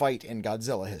shortest fight in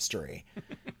Godzilla history.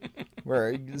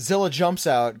 Where Zilla jumps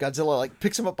out, Godzilla like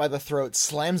picks him up by the throat,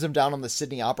 slams him down on the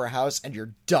Sydney Opera House, and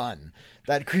you're done.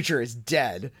 That creature is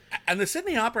dead. And the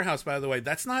Sydney Opera House, by the way,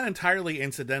 that's not entirely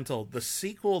incidental. The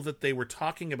sequel that they were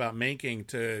talking about making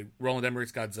to Roland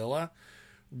Emmerich's Godzilla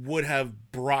would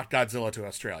have brought Godzilla to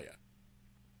Australia.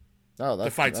 To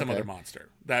fight some other monster.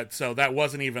 That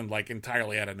wasn't even like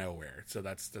entirely out of nowhere. So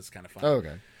that's kind of fun. Oh,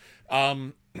 okay.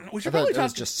 We should probably talk. It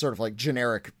was just sort of like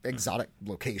generic exotic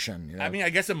location. You know? I mean, I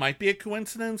guess it might be a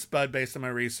coincidence, but based on my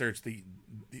research, the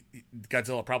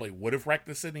Godzilla probably would have wrecked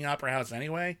the Sydney Opera House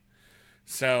anyway.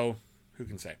 So who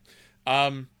can say?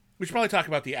 We should probably talk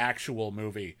about the actual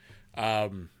movie.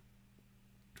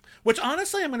 Which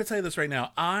honestly, I'm going to tell you this right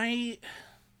now. I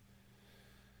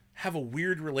have a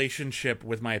weird relationship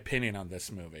with my opinion on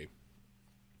this movie.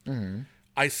 Mm-hmm.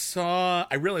 I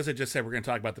realized I just said we're going to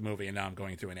talk about the movie, and now I'm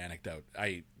going through an anecdote.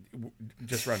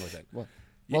 Just run with it. Well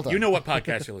you know what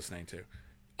podcast you're listening to.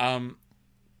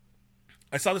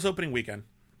 I saw this opening weekend.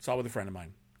 Saw it with a friend of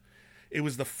mine. It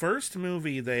was the first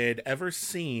movie they had ever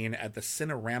seen at the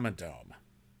Cinerama Dome.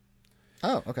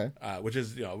 Oh, okay. Which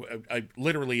is,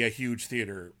 literally a huge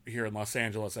theater here in Los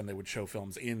Angeles, and they would show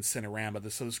films in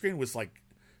Cinerama. So the screen was like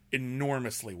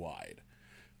enormously wide.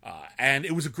 And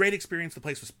it was a great experience. The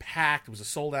place was packed. It was a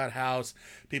sold-out house.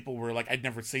 People were like, I'd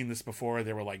never seen this before.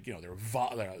 They were like,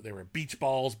 there were beach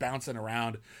balls bouncing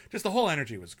around. Just the whole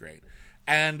energy was great.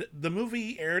 And the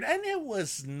movie aired, and it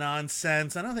was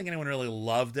nonsense. I don't think anyone really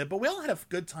loved it, but we all had a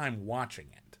good time watching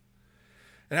it.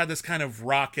 It had this kind of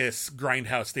raucous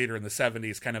grindhouse theater in the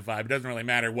 70s kind of vibe. It doesn't really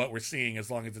matter what we're seeing as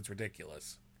long as it's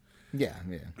ridiculous. Yeah.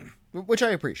 Which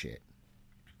I appreciate.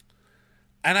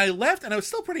 And I left, and I was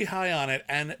still pretty high on it,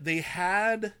 and they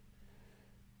had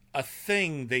a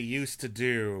thing they used to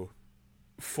do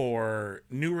for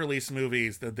new release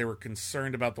movies that they were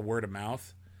concerned about the word of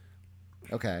mouth.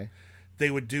 Okay. They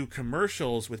would do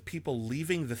commercials with people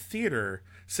leaving the theater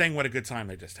saying what a good time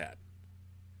they just had.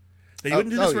 They wouldn't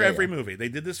do this for every movie. They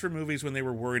did this for movies when they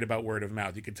were worried about word of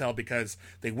mouth. You could tell because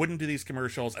they wouldn't do these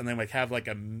commercials, and then like have like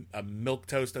a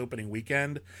milquetoast opening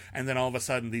weekend, and then all of a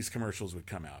sudden these commercials would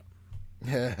come out.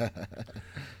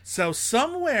 So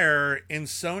somewhere in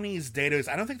Sony's database,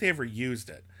 I don't think they ever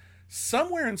used it.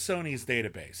 Somewhere in Sony's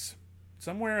database,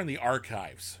 somewhere in the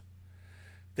archives,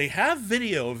 they have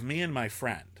video of me and my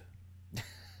friend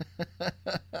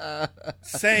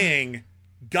saying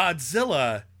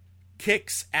Godzilla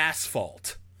kicks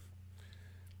asphalt.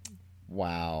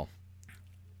 Wow.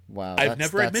 I've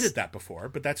never admitted that before,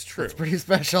 but that's true. It's pretty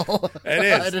special. It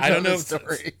is. I don't know.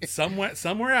 Story.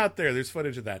 Somewhere out there, there's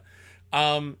footage of that.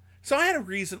 So I had a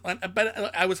reason,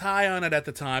 but I was high on it at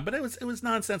the time. But it was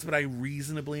nonsense. But I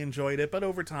reasonably enjoyed it. But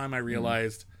over time, I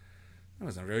realized that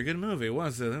wasn't a very good movie,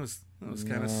 was it? That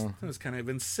was kind of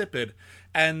insipid.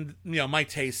 And my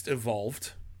taste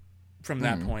evolved from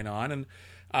that point on. And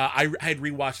I had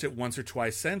rewatched it once or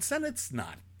twice since, and it's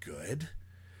not good.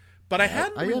 But I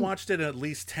hadn't rewatched it in at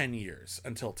least 10 years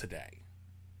until today.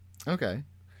 Okay.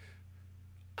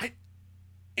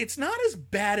 It's not as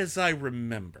bad as I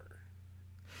remember.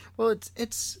 Well,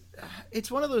 it's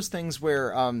one of those things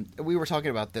where we were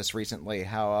talking about this recently,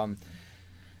 how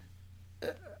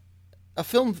a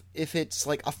film, if it's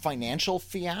like a financial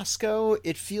fiasco,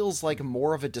 it feels like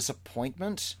more of a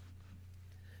disappointment.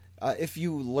 If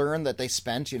you learn that they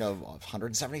spent,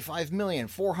 175 million,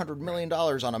 $400 million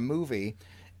on a movie,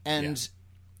 and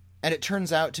it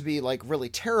turns out to be like really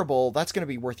terrible, that's going to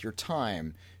be worth your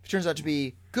time. If it turns out to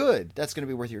be good, that's going to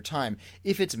be worth your time.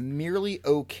 If it's merely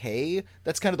okay,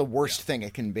 that's kind of the worst thing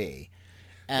it can be.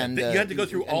 And you had to go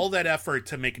through all that effort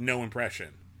to make no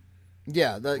impression.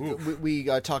 Yeah, we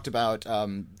talked about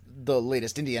the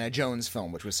latest Indiana Jones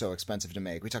film, which was so expensive to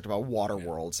make. We talked about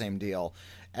Waterworld, same deal.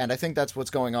 And I think that's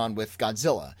what's going on with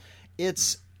Godzilla.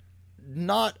 It's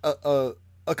not a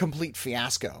complete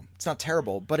fiasco. It's not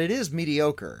terrible, but it is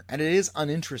mediocre, and it is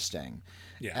uninteresting.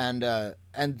 Yeah.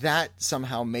 And that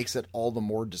somehow makes it all the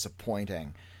more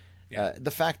disappointing. Yeah.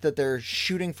 The fact that they're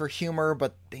shooting for humor,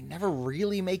 but they never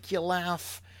really make you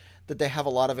laugh, that they have a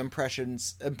lot of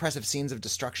impressive scenes of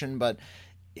destruction, but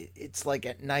it's like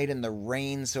at night in the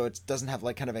rain, so it doesn't have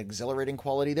like kind of exhilarating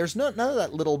quality. There's none of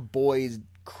that little boy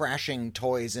crashing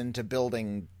toys into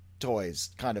building toys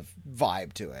kind of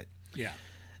vibe to it. Yeah.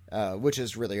 Which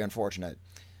is really unfortunate.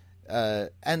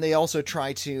 And they also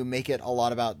try to make it a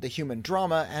lot about the human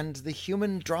drama, and the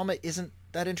human drama isn't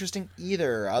that interesting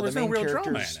either. There's no real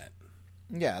drama in it.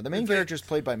 Yeah, the main character is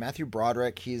played by Matthew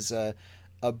Broderick. He's a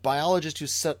biologist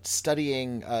who's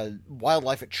studying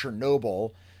wildlife at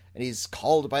Chernobyl, and he's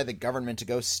called by the government to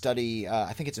go study,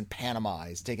 I think it's in Panama.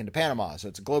 He's taken to Panama, so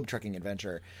it's a globe-trekking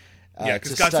adventure.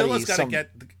 Because Godzilla's got to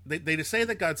get... They just say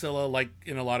that Godzilla, like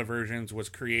in a lot of versions, was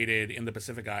created in the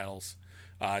Pacific Isles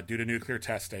due to nuclear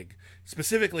testing.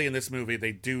 Specifically in this movie,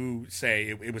 they do say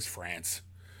it was France.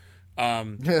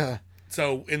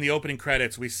 So in the opening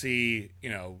credits, we see,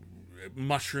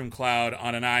 mushroom cloud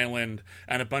on an island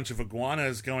and a bunch of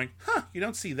iguanas going, you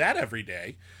don't see that every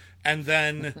day. And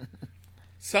then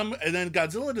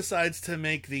Godzilla decides to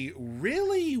make the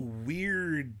really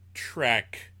weird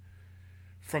trek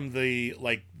from the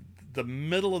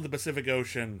middle of the Pacific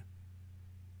Ocean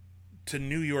to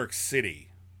New York City.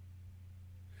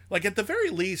 Like, at the very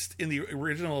least, in the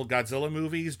original Godzilla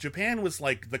movies, Japan was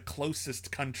like the closest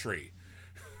country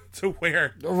to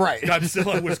where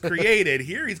Godzilla was created.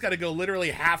 Here he's got to go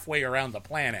literally halfway around the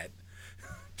planet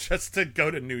just to go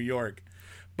to New York.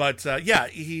 But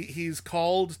he's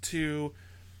called to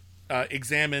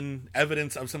examine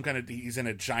evidence of some kind of... He's in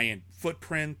a giant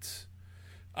footprint.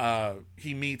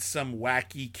 He meets some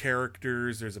wacky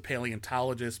characters. There's a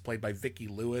paleontologist played by Vicki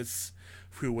Lewis,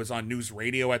 who was on news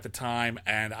radio at the time,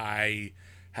 and I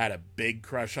had a big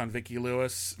crush on Vicki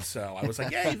Lewis, so I was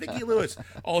like, yay, Vicki Lewis.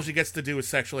 All she gets to do is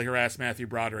sexually harass Matthew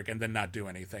Broderick and then not do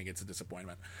anything. It's a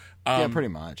disappointment. Yeah, pretty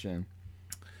much, yeah.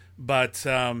 But,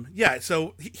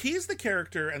 so he's the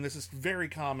character, and this is very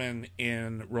common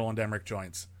in Roland Emmerich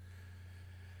joints.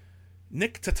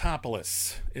 Nick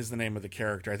Tatopoulos is the name of the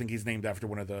character. I think he's named after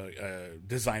one of the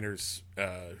designers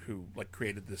who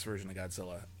created this version of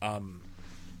Godzilla.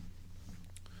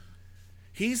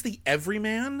 He's the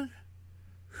everyman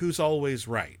who's always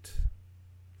right.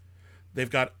 They've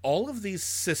got all of these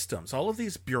systems, all of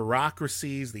these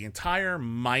bureaucracies, the entire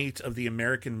might of the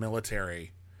American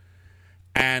military,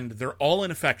 and they're all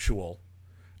ineffectual,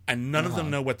 and none of them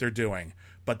know what they're doing.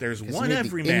 But there's one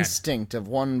everyman. The instinct of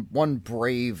one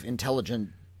brave, intelligent,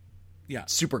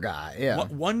 super guy. Yeah,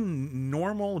 one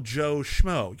normal Joe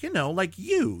Schmo. Like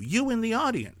you in the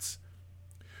audience.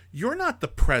 You're not the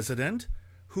president.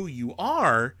 Who you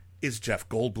are is Jeff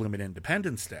Goldblum in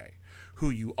Independence Day. Who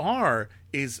you are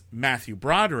is Matthew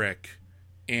Broderick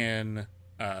in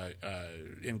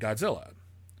Godzilla.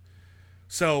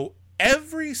 So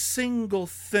every single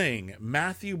thing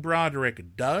Matthew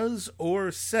Broderick does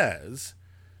or says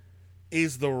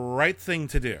is the right thing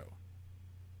to do.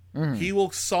 He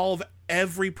will solve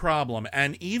every problem,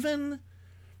 and even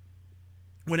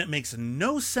when it makes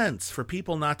no sense for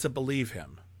people not to believe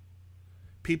him,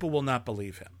 people will not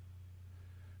believe him,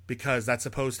 because that's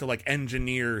supposed to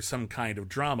engineer some kind of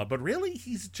drama, but really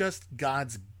he's just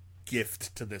God's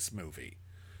gift to this movie.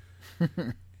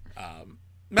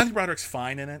 Matthew Broderick's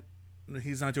fine in it.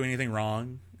 He's not doing anything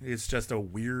wrong. It's just a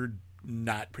weird,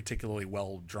 not particularly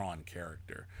well drawn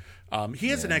character. He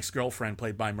has an ex-girlfriend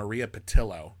played by Maria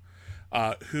Patillo,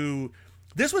 who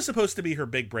this was supposed to be her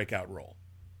big breakout role.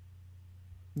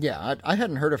 Yeah, I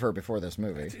hadn't heard of her before this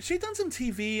movie. She'd done some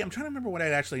TV. I'm trying to remember what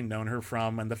I'd actually known her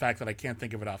from, and the fact that I can't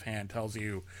think of it offhand tells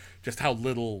you just how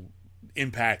little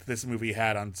impact this movie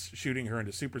had on shooting her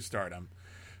into superstardom.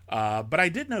 But I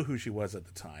did know who she was at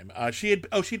the time.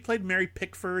 She'd played Mary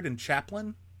Pickford in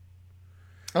Chaplin.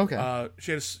 Okay.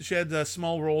 She had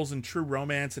small roles in True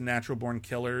Romance and Natural Born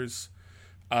Killers.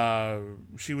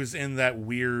 She was in that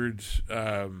weird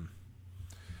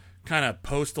kind of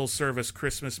Postal Service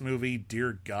Christmas movie,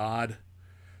 Dear God.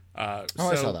 I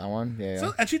saw that one. Yeah.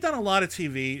 So, and she'd done a lot of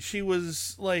TV. She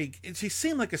was she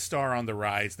seemed like a star on the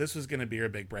rise. This was going to be her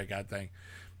big breakout thing.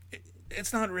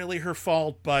 It's not really her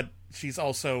fault, but she's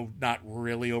also not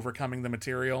really overcoming the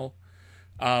material.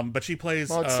 But she plays.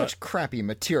 Well, it's such crappy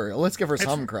material. Let's give her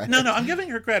some credit. No, I'm giving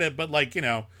her credit, but I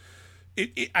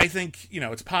think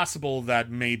it's possible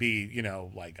that maybe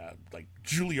like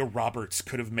Julia Roberts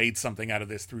could have made something out of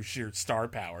this through sheer star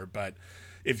power. But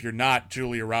if you're not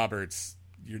Julia Roberts,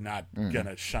 you're not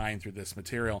gonna shine through this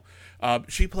material.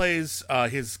 She plays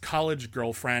his college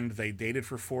girlfriend. They dated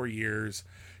for 4 years.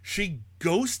 She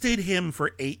ghosted him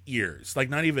for 8 years,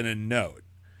 not even a note.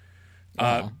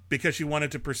 Because she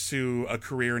wanted to pursue a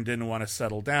career and didn't want to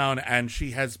settle down. And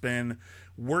she has been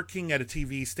working at a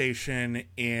TV station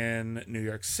in New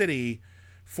York City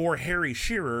for Harry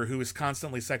Shearer, who is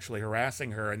constantly sexually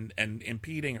harassing her and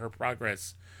impeding her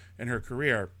progress in her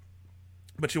career.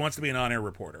 But she wants to be an on-air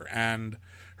reporter. And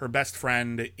her best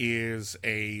friend is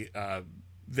a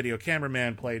video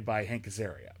cameraman played by Hank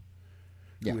Azaria,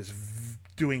 who is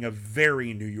doing a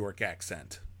very New York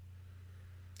accent.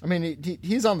 I mean,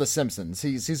 he's on The Simpsons.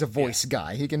 He's a voice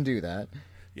guy. He can do that.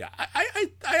 Yeah,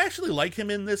 I actually like him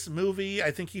in this movie.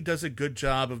 I think he does a good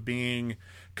job of being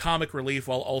comic relief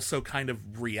while also kind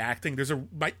of reacting.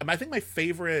 I think my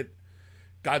favorite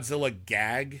Godzilla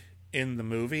gag in the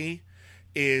movie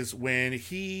is when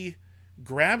he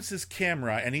grabs his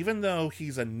camera, and even though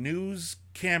he's a news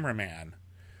cameraman,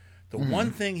 the one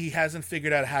thing he hasn't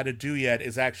figured out how to do yet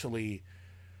is actually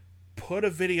put a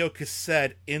video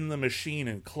cassette in the machine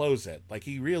and close it.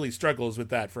 He really struggles with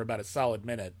that for about a solid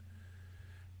minute.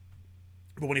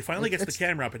 But when he finally gets the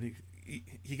camera up and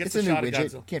he gets the shot of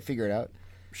Godzilla, can't figure it out.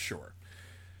 Sure.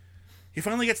 He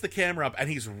finally gets the camera up and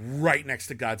he's right next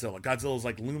to Godzilla.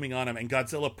 Godzilla's looming on him, and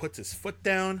Godzilla puts his foot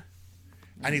down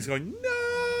and he's going,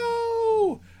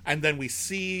 no! And then we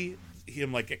see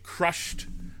him get crushed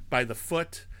by the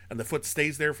foot, and the foot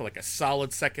stays there for a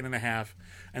solid second and a half,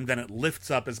 and then it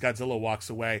lifts up as Godzilla walks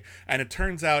away, and it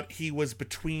turns out he was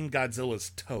between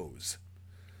Godzilla's toes.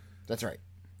 That's right.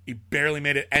 He barely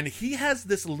made it, and he has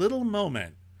this little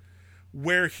moment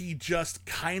where he just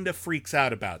kind of freaks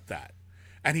out about that.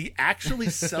 And he actually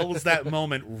sells that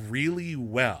moment really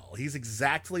well. He's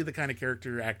exactly the kind of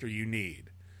character actor you need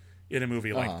in a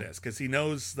movie like this, because he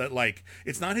knows that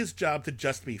it's not his job to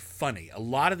just be funny. A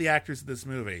lot of the actors in this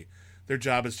movie, their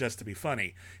job is just to be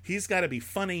funny. He's got to be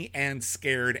funny and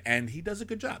scared, and he does a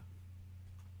good job.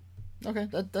 Okay,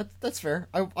 that's fair.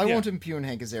 I won't impugn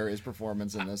Hank Azaria's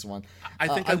performance in this one. I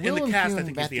think in the cast, I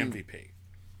think he's the MVP.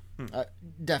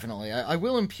 Definitely. I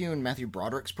will impugn Matthew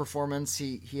Broderick's performance.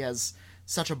 He has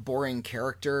such a boring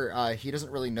character. He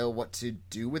doesn't really know what to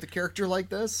do with a character like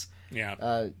this.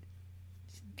 Yeah.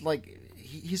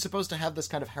 He's supposed to have this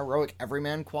kind of heroic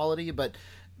everyman quality, but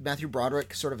Matthew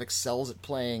Broderick sort of excels at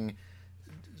playing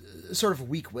sort of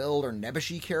weak-willed or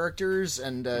nebbishy characters,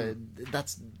 and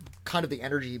that's kind of the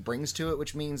energy he brings to it,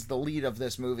 which means the lead of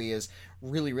this movie is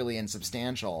really, really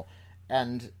insubstantial.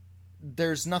 And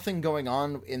there's nothing going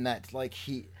on in that,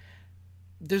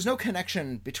 there's no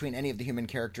connection between any of the human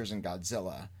characters in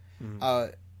Godzilla.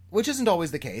 Which isn't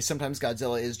always the case. Sometimes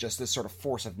Godzilla is just this sort of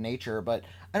force of nature, but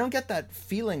I don't get that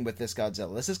feeling with this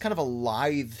Godzilla. This is kind of a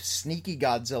lithe, sneaky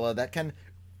Godzilla that can,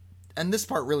 and this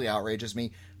part really outrages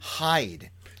me, hide.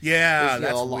 Yeah,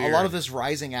 that's weird. A lot of this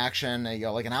rising action,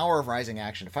 an hour of rising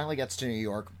action, it finally gets to New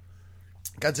York.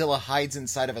 Godzilla hides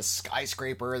inside of a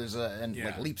skyscraper.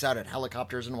 Leaps out at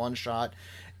helicopters in one shot,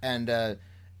 and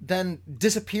then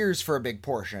disappears for a big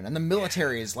portion. And the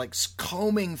military is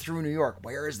combing through New York.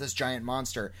 Where is this giant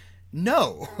monster?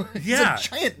 No, it's a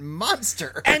giant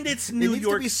monster, and it's New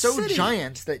York to be City. So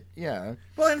giant that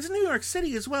Well, and it's New York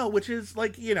City as well, which is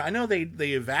I know they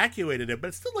evacuated it, but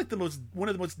it's still one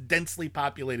of the most densely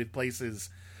populated places,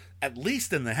 at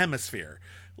least in the hemisphere.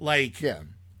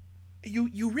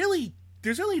 You really,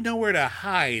 there's really nowhere to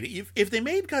hide. If they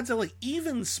made Godzilla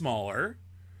even smaller,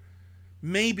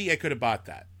 maybe I could have bought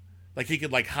that. He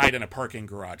could hide in a parking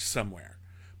garage somewhere,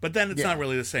 but then it's not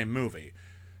really the same movie.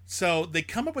 So they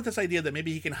come up with this idea that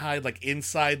maybe he can hide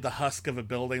inside the husk of a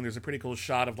building. There's a pretty cool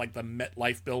shot of the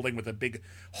MetLife building with a big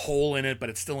hole in it, but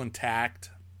it's still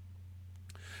intact.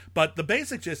 But the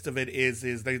basic gist of it is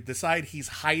they decide he's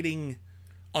hiding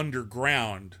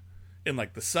underground in the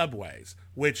subways,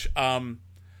 which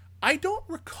I don't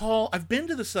recall. I've been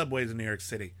to the subways in New York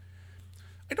City.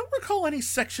 I don't recall any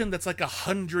section that's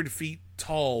 100 feet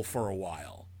tall for a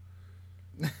while.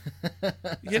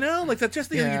 That's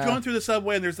just you're going through the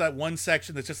subway and there's that one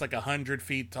section that's just 100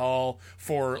 feet tall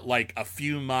for a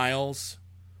few miles.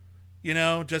 For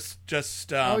reasons.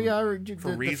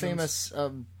 The famous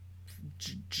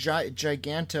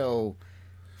Giganto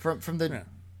from the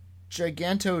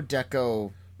Giganto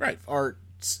Deco art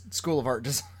school of art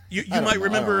design. You might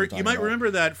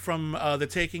remember that from the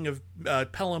taking of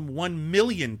Pelham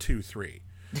 1,000,023.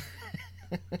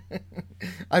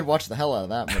 I'd watch the hell out of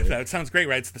that movie. That sounds great,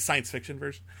 right? It's the science fiction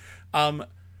version.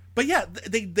 But yeah,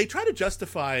 they try to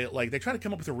justify, like, they try to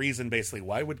come up with a reason, basically,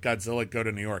 why would Godzilla go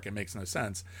to New York? It makes no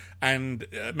sense. And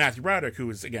Matthew Broderick, who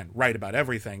is, again, right about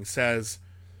everything, says...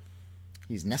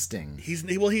 He's nesting. He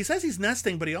says he's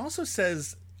nesting, but he also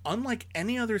says, unlike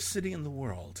any other city in the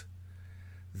world,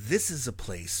 this is a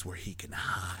place where he can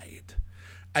hide.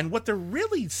 And what they're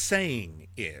really saying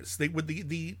is,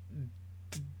 the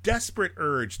desperate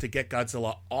urge to get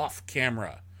Godzilla off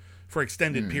camera for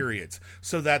extended periods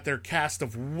so that their cast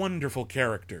of wonderful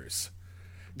characters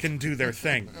can do their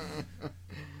thing.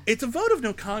 It's a vote of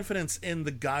no confidence in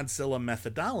the Godzilla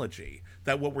methodology,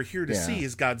 that what we're here to see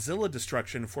is Godzilla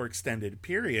destruction for extended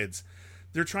periods.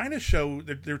 They're trying to show,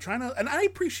 they're trying to, and I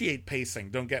appreciate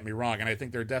pacing, don't get me wrong, and I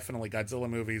think there are definitely Godzilla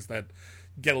movies that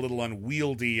get a little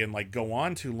unwieldy and like go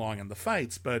on too long in the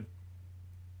fights, but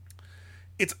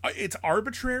it's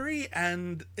arbitrary,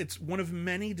 and it's one of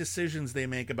many decisions they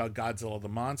make about Godzilla the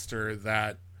monster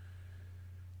that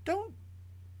don't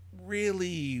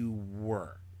really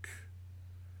work.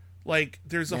 Like,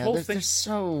 there's a whole thing. There's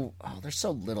so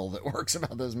little that works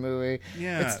about this movie.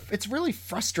 Yeah, it's really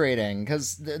frustrating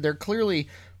because they're clearly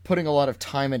putting a lot of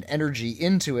time and energy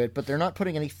into it, but they're not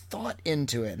putting any thought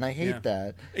into it, and I hate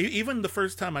that. Even the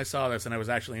first time I saw this, and I was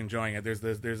actually enjoying it.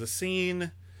 There's a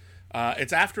scene.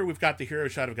 It's after we've got the hero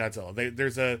shot of Godzilla.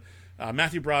 There's a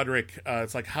Matthew Broderick.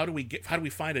 It's like, how do we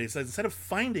find it? He says, instead of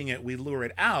finding it, we lure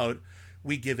it out.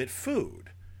 We give it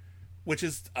food, which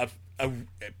is a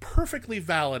perfectly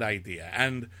valid idea.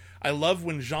 And I love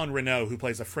when Jean Reno, who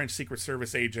plays a French Secret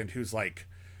Service agent, who's like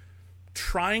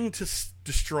trying to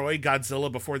destroy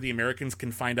Godzilla before the Americans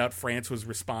can find out France was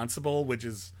responsible, which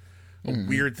is a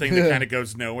weird thing that kind of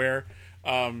goes nowhere.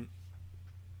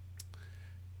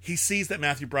 He sees that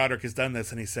Matthew Broderick has done this,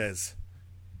 and he says,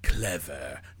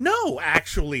 "Clever." No,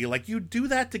 actually, like, you do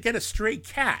that to get a stray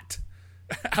cat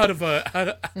out of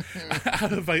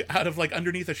like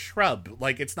underneath a shrub.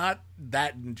 Like, it's not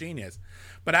that ingenious.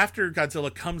 But after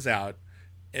Godzilla comes out,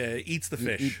 eats the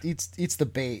fish, eats the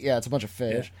bait. Yeah, it's a bunch of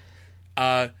fish.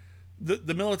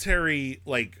 The military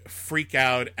like freak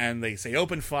out, and they say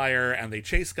open fire, and they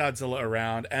chase Godzilla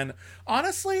around. And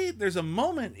honestly, there's a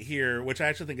moment here which I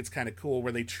actually think it's kind of cool,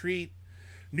 where they treat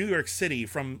New York City,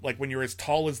 from like when you're as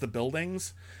tall as the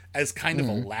buildings, as kind of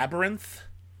a labyrinth,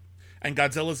 and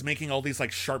Godzilla's making all these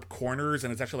like sharp corners,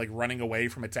 and it's actually like running away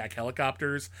from attack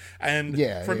helicopters. And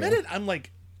for a minute I'm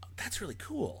like, that's really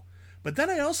cool. But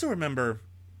then I also remember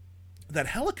that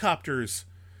helicopters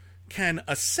can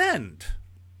ascend.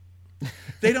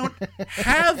 They don't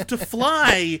have to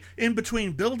fly in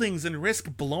between buildings and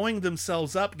risk blowing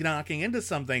themselves up, knocking into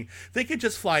something. They could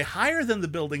just fly higher than the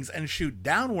buildings and shoot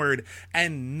downward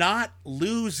and not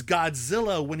lose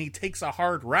Godzilla when he takes a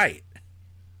hard right.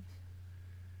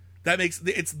 That makes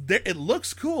it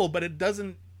looks cool, but it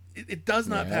doesn't. It does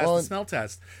not pass the smell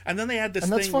test. And then they had this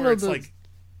thing where it's like,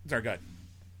 sorry, go ahead.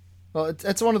 Well,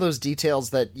 it's one of those details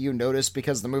that you notice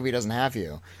because the movie doesn't have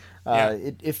you.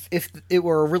 If it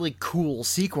were a really cool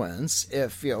sequence,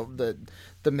 if the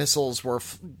missiles were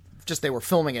they were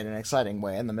filming it in an exciting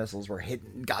way, and the missiles were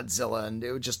hitting Godzilla, and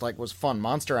it just like was fun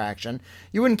monster action,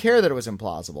 you wouldn't care that it was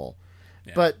implausible.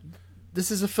 Yeah. But this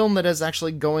is a film that is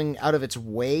actually going out of its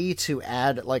way to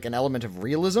add like an element of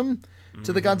realism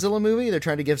to the Godzilla movie. They're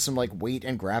trying to give some like weight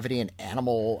and gravity and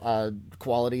animal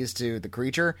qualities to the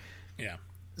creature. Yeah.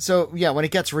 So yeah, when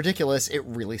it gets ridiculous, it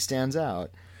really stands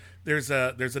out. There's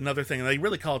another thing, and they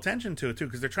really call attention to it too,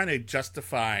 because they're trying to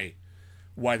justify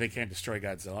why they can't destroy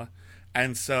Godzilla.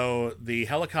 And so the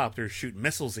helicopters shoot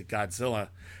missiles at Godzilla,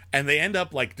 and they end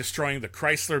up like destroying the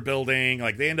Chrysler building.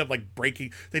 Like, they end up like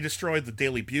they destroyed the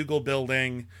Daily Bugle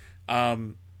building.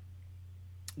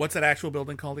 What's that actual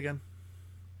building called again?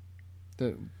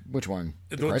 Which one?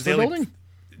 The Chrysler building?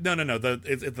 No.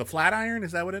 It's the Flatiron.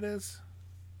 Is that what it is?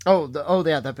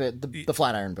 The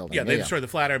Flatiron building. Yeah, they destroyed the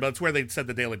Flatiron, but it's where they said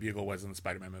the Daily Bugle was in the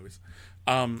Spider-Man movies.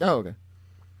 Okay.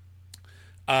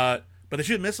 But they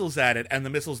shoot missiles at it, and the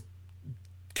missiles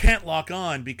can't lock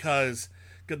on because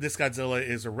this Godzilla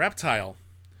is a reptile.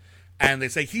 And they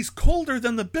say, he's colder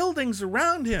than the buildings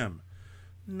around him.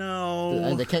 No.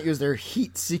 And they can't use their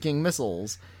heat-seeking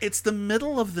missiles. It's the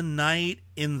middle of the night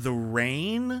in the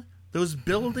rain. Those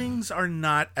buildings are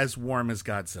not as warm as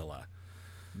Godzilla.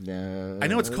 No. I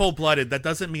know it's cold-blooded. That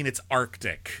doesn't mean it's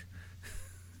Arctic.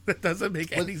 That doesn't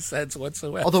make any sense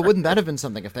whatsoever. Although, wouldn't that have been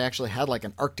something if they actually had like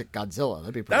an Arctic Godzilla?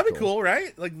 That'd be pretty That'd be cool,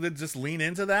 right? Like, they just lean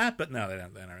into that, but no, they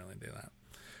don't really do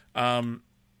that.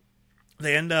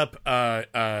 They end up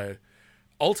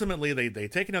ultimately they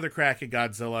take another crack at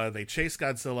Godzilla. They chase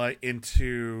Godzilla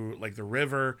into like the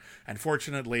river, and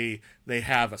fortunately they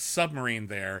have a submarine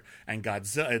there, and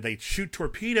they shoot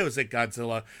torpedoes at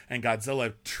Godzilla, and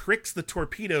Godzilla tricks the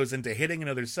torpedoes into hitting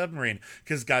another submarine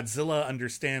because Godzilla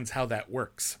understands how that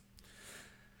works.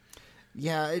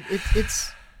 Yeah,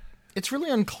 it's really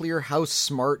unclear how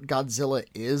smart Godzilla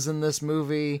is in this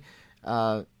movie.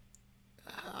 I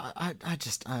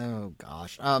just, oh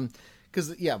gosh.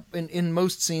 Because, yeah, in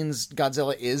most scenes,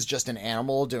 Godzilla is just an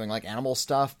animal doing, like, animal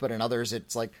stuff, but in others,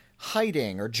 it's, like,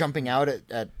 hiding or jumping out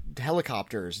at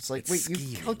helicopters. It's like, wait,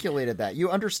 you calculated that. You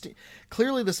understand.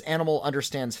 Clearly, this animal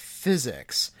understands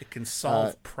physics. It can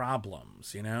solve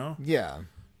problems, you know? Yeah.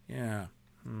 Yeah.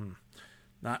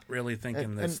 Not really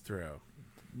thinking this through.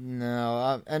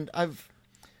 No, and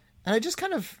I just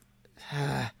kind of...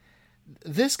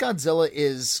 this Godzilla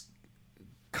is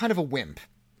kind of a wimp.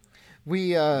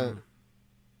 We've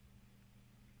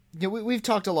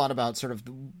talked a lot about sort of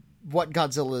what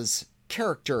Godzilla's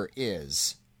character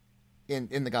is in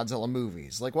the Godzilla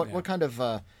movies. Like what kind of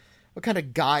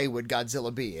guy would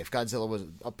Godzilla be if Godzilla was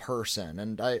a person?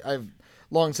 And I've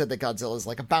long said that Godzilla is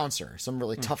like a bouncer, some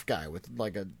really tough guy with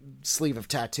like a sleeve of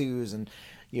tattoos, and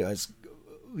has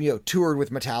toured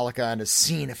with Metallica and has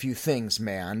seen a few things,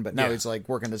 man. But now he's like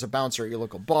working as a bouncer at your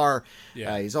local bar.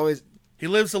 Yeah, he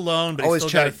lives alone, but he's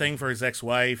still got a thing for his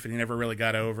ex-wife, and he never really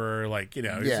got over, like, he's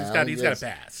got a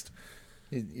past.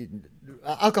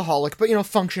 Alcoholic, but,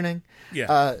 functioning.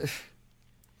 Yeah.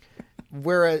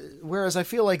 Whereas I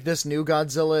feel like this new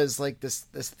Godzilla is like this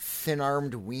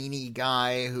thin-armed weenie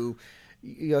guy who,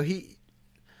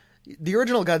 the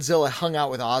original Godzilla hung out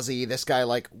with Ozzy. This guy,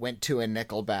 like, went to a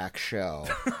Nickelback show.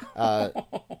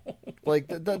 Like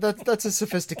that's as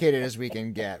sophisticated as we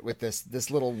can get with this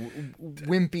little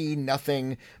wimpy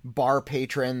nothing bar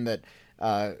patron that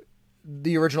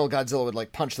the original Godzilla would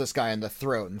like punch this guy in the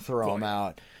throat and throw him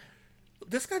out.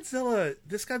 This Godzilla,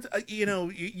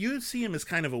 you see him as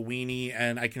kind of a weenie,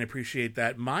 and I can appreciate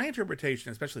that. My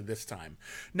interpretation, especially this time,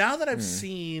 now that I've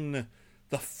seen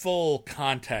the full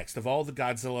context of all the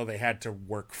Godzilla they had to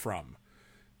work from,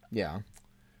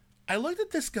 I looked at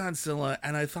this Godzilla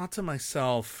and I thought to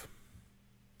myself,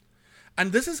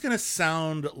 and this is going to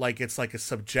sound like it's like a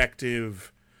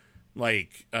subjective,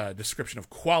 like, description of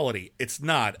quality. It's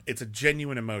not. It's a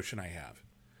genuine emotion I have.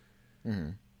 Mm-hmm.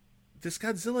 This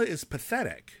Godzilla is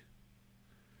pathetic.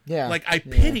 Yeah. Like, I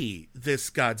pity this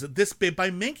Godzilla.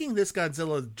 By making this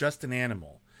Godzilla just an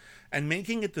animal, and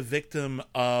making it the victim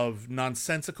of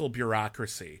nonsensical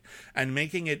bureaucracy, and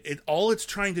making it all it's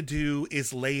trying to do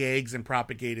is lay eggs and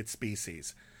propagate its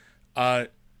species. I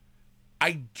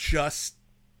just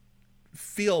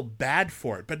feel bad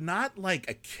for it, but not like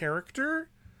a character,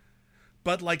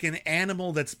 but like an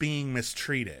animal that's being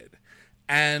mistreated.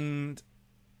 And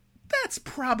that's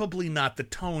probably not the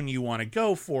tone you want to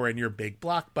go for in your big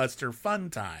blockbuster fun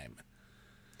time.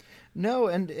 No,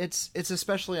 and it's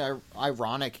especially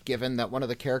ironic given that one of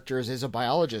the characters is a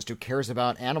biologist who cares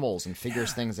about animals and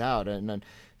figures things out, and then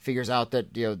figures out that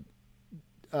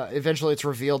eventually it's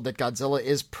revealed that Godzilla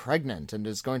is pregnant and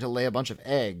is going to lay a bunch of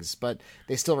eggs, but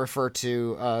they still refer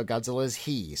to Godzilla as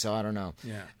he, so I don't know.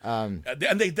 Yeah. And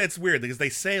that's weird because they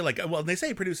say they say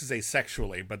he produces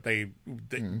asexually, but they've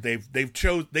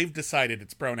decided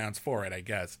it's pronouns for it, I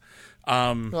guess.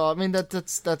 Well, I mean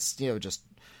that's just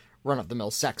run-of-the-mill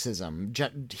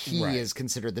sexism. He is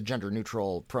considered the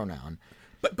gender-neutral pronoun.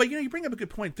 But you bring up a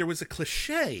good point. There was a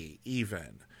cliche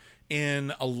even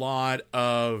in a lot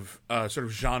of sort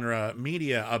of genre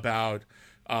media about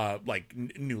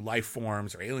new life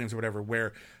forms or aliens or whatever,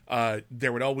 where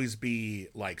there would always be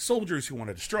like soldiers who want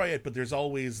to destroy it, but there's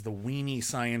always the weenie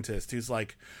scientist who's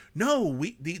like, no,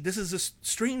 this is a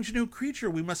strange new creature,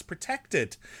 we must protect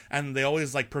it, and they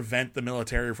always like prevent the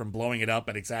military from blowing it up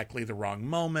at exactly the wrong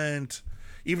moment.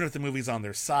 Even if the movie's on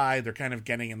their side, they're kind of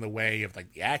getting in the way of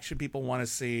like the action people want to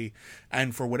see.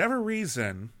 And for whatever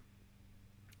reason,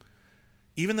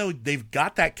 even though they've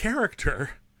got that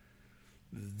character,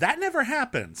 that never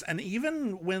happens. And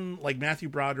even when like Matthew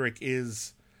Broderick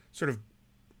is sort of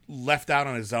left out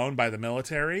on his own by the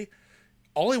military,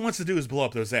 all he wants to do is blow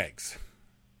up those eggs.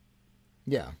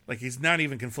 Yeah. Like, he's not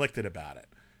even conflicted about it.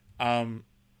 And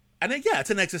it's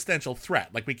an existential threat.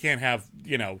 Like, we can't have,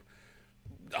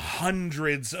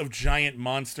 hundreds of giant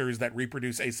monsters that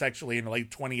reproduce asexually and lay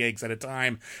 20 eggs at a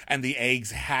time, and the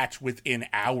eggs hatch within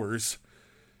hours.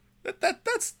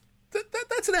 That's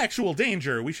an actual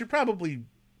danger. We should probably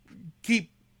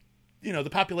keep, the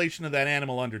population of that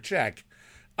animal under check.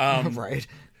 Right.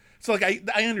 So, like,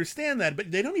 I understand that,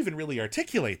 but they don't even really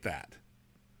articulate that,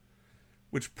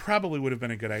 which probably would have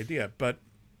been a good idea. But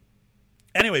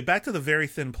anyway, back to the very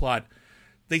thin plot.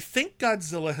 They think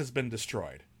Godzilla has been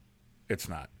destroyed. It's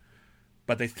not.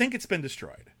 But they think it's been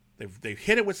destroyed. They've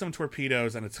hit it with some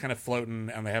torpedoes, and it's kind of floating,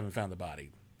 and they haven't found the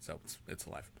body. So it's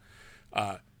alive.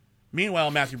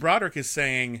 Meanwhile, Matthew Broderick is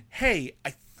saying, hey,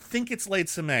 I think it's laid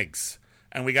some eggs,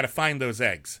 and we got to find those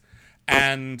eggs.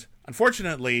 And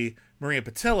unfortunately, Maria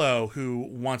Patillo, who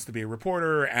wants to be a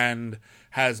reporter and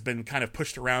has been kind of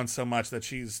pushed around so much that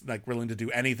she's like willing to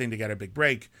do anything to get a big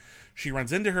break, she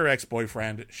runs into her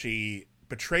ex-boyfriend. She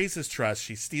betrays his trust.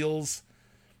 She steals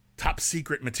top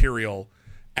secret material,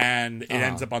 and it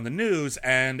ends up on the news,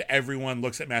 and everyone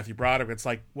looks at Matthew Broderick. It's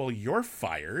like, well, you're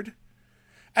fired.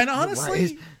 And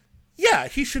honestly, yeah,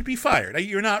 he should be fired.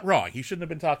 You're not wrong. He shouldn't have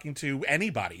been talking to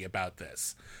anybody about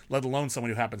this, let alone someone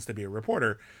who happens to be a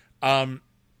reporter. But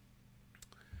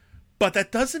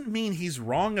that doesn't mean he's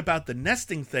wrong about the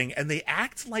nesting thing, and they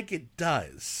act like it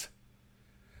does.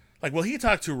 Like, well, he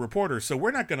talked to a reporter, so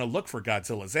we're not going to look for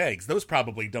Godzilla's eggs. Those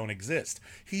probably don't exist.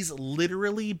 He's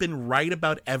literally been right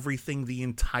about everything the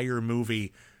entire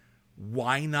movie.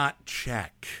 Why not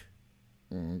check?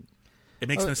 It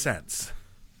makes no sense.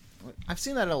 I've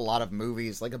seen that in a lot of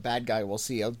movies. Like, a bad guy will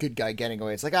see a good guy getting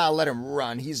away. It's like, let him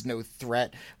run. He's no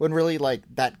threat. When really, like,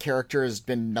 that character has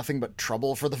been nothing but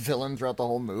trouble for the villain throughout the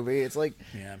whole movie. It's like,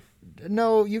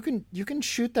 no, you can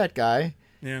shoot that guy.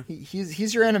 Yeah,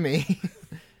 he's your enemy.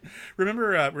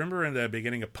 Remember in the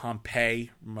beginning of Pompeii,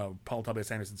 Paul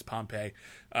Thomas Anderson's Pompeii.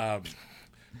 Kiefer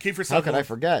Sutherland, how could I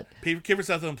forget? Kiefer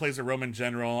Sutherland plays a Roman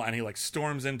general, and he like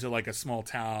storms into like a small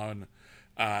town.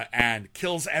 And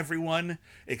kills everyone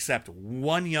except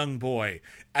one young boy,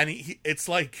 and it's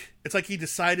like he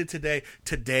decided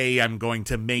today I'm going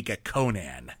to make a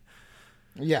Conan.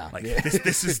 Yeah, like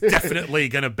this is definitely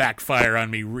gonna backfire on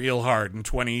me real hard in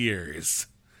 20 years.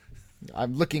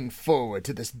 I'm looking forward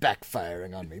to this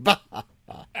backfiring on me.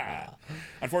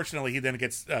 Unfortunately, he then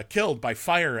gets killed by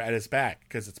fire at his back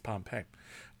because it's Pompeii.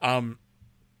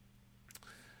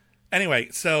 Anyway,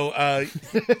 so I'm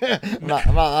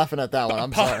not laughing at that one.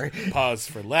 I'm sorry. Pause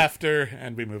for laughter,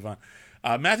 and we move on.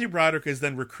 Matthew Broderick is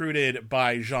then recruited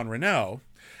by Jean Reno,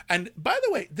 and by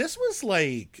the way, this was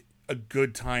like a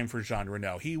good time for Jean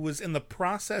Reno. He was in the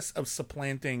process of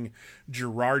supplanting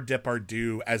Gerard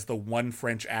Depardieu as the one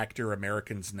French actor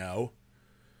Americans know.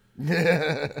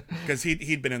 Because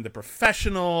he'd been in The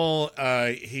Professional,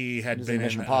 he had been in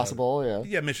Mission Impossible,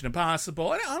 Mission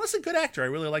Impossible, and honestly, good actor. I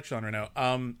really like Jean Reno.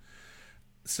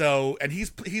 So, and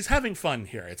he's having fun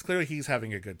here. It's clearly he's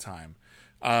having a good time.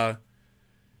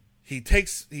 He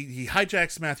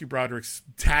hijacks Matthew Broderick's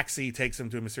taxi, takes him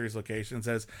to a mysterious location, and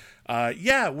says,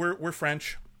 we're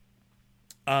French,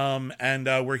 and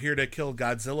we're here to kill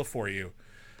Godzilla for you,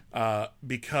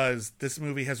 because this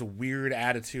movie has a weird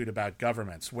attitude about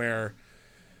governments, where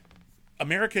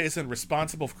America isn't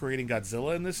responsible for creating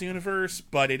Godzilla in this universe,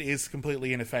 but it is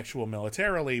completely ineffectual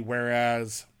militarily,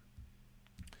 whereas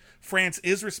France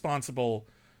is responsible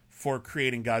for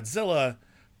creating Godzilla,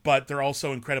 but they're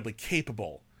also incredibly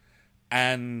capable.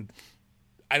 And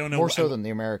I don't know. More so than the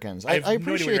Americans. I have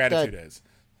no idea what your attitude is.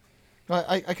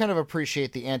 I kind of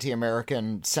appreciate the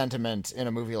anti-American sentiment in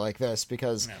a movie like this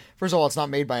because, first of all, it's not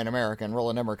made by an American.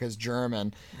 Roland Emmerich is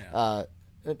German. Yeah.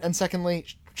 And secondly,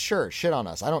 sure, shit on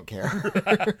us. I don't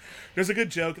care. There's a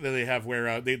good joke that they have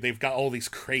where they've got all these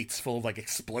crates full of like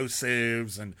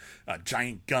explosives and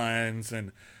giant guns,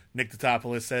 and Nick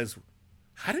Totopoulos says,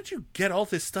 how did you get all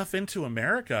this stuff into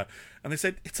America? And they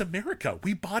said, it's America.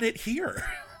 We bought it here.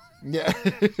 Yeah.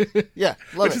 Yeah.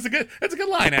 Which is that's a good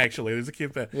line, actually. There's a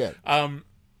cute bit. Yeah.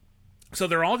 So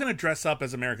they're all going to dress up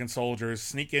as American soldiers,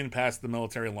 sneak in past the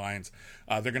military lines.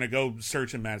 They're going to go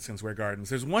search in Madison Square Gardens.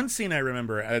 There's one scene I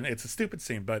remember, and it's a stupid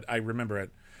scene, but I remember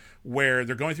it, where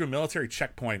they're going through a military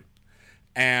checkpoint,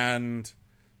 and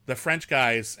the French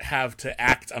guys have to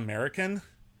act American.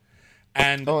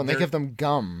 And they give them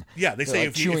gum. Yeah, they say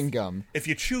like chewing gum. If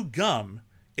you chew gum,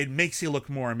 it makes you look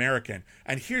more American.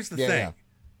 And here's the thing. Yeah.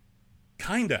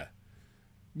 Kinda.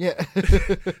 Yeah.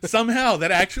 Somehow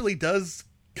that actually does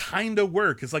kinda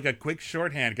work. It's like a quick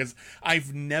shorthand, because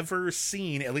I've never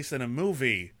seen, at least in a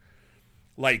movie,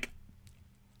 like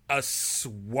a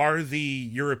swarthy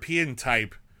European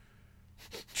type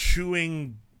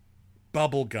chewing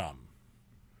bubble gum.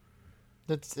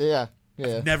 That's yeah.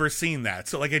 I've never seen that.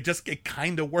 So like it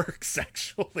kind of works,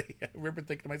 actually. I remember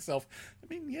thinking to myself, I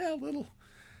mean, yeah, a little.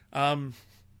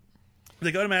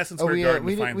 They go to Madison Square Garden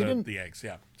to find the eggs.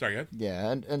 Yeah. Sorry, go ahead.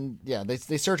 Yeah, and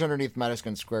they search underneath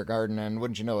Madison Square Garden, and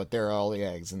wouldn't you know it, there are all the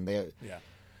eggs, and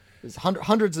there's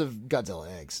hundreds of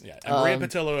Godzilla eggs. Yeah, and Maria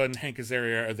Patillo and Hank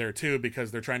Azaria are there too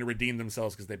because they're trying to redeem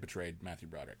themselves because they betrayed Matthew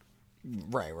Broderick.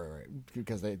 Right.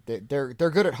 Because they're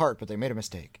good at heart, but they made a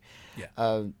mistake.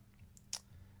 Yeah.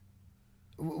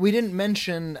 We didn't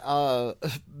mention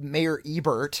Mayor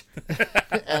Ebert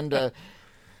and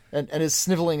his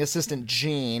sniveling assistant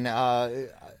Gene.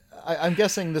 I'm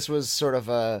guessing this was sort of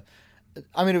a.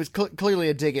 I mean, it was clearly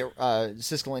a dig at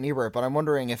Siskel and Ebert, but I'm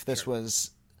wondering if this was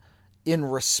in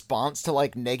response to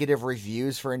like negative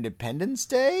reviews for Independence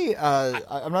Day.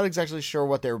 I'm not exactly sure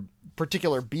what their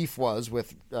particular beef was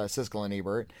with Siskel and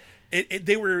Ebert.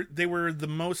 They were the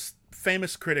most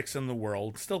famous critics in the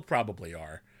world, still probably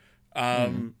are.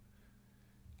 And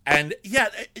yeah,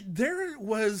 there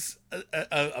was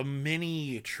a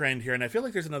mini trend here, and I feel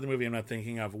like there's another movie I'm not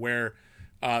thinking of where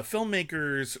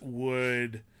filmmakers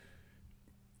would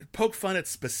poke fun at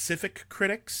specific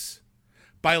critics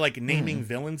by like naming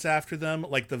villains after them.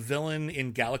 Like the villain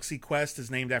in Galaxy Quest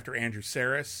is named after Andrew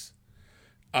Sarris.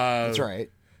 That's right.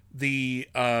 The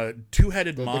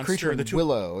two-headed monster, the creature in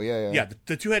Willow,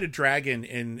 the two-headed dragon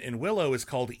in Willow is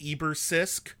called Eber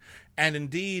Sisk, and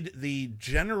indeed the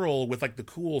general with like the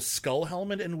cool skull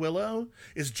helmet in Willow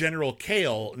is General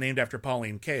Kale, named after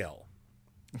Pauline Kael.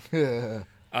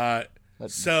 But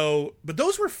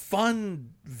those were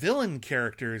fun villain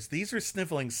characters. These are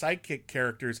sniveling sidekick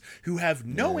characters who have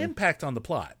no impact on the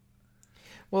plot.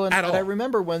 Well, and I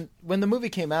remember when the movie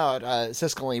came out,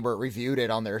 Siskel and Ebert reviewed it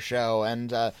on their show,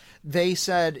 and they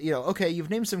said, okay, you've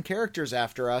named some characters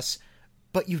after us,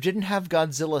 but you didn't have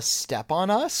Godzilla step on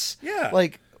us? Yeah.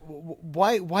 Like,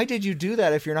 why did you do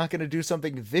that if you're not going to do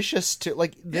something vicious to...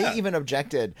 Like, they even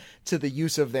objected to the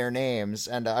use of their names,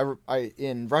 and I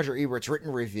in Roger Ebert's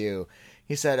written review,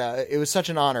 he said, it was such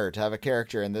an honor to have a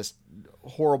character in this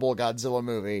horrible Godzilla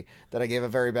movie that I gave a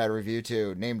very bad review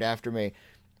to, named after me.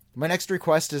 My next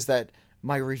request is that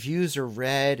my reviews are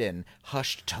read in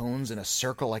hushed tones in a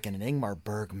circle like in an Ingmar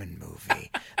Bergman movie.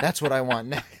 That's what I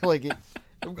want.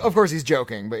 Of course he's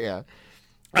joking, but yeah.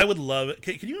 I would love it.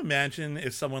 Can you imagine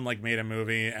if someone like made a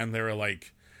movie and there were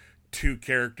like two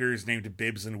characters named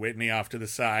Bibbs and Whitney off to the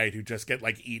side who just get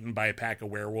like eaten by a pack of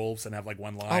werewolves and have like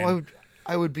one line? Oh,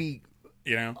 I would be...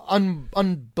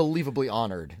 unbelievably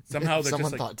honored. Somehow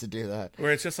someone just thought to do that.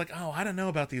 Where it's just like, oh, I don't know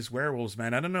about these werewolves,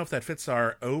 man. I don't know if that fits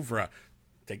our oeuvre.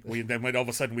 Then all of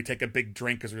a sudden we take a big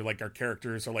drink because we're like our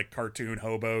characters are like cartoon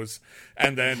hobos,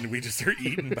 and then we just are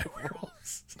eaten by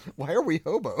werewolves. Why are we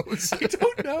hobos? I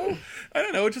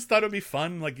don't know. I just thought it would be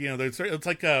fun. Like it's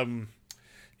like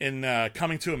in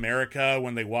Coming to America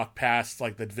when they walk past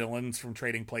like the villains from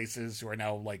Trading Places who are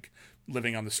now like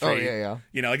living on the street. Oh,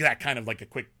 yeah. Like that kind of like a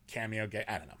quick cameo.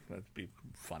 I don't know. That'd be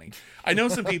funny. I know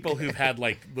some people who've had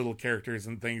like little characters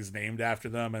and things named after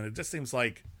them, and it just seems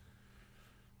like,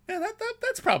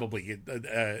 that's probably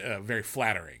very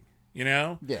flattering,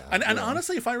 Yeah. And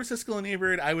honestly, if I were Siskel and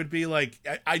Ebert, I would be like,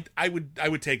 I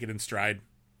would take it in stride.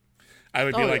 I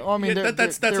would be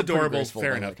that's adorable.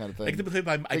 Fair enough. Kind of thing. I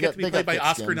get to be played by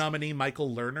Oscar nominee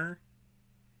Michael Lerner,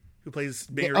 who plays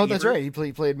Mayor Ebert. That's right. He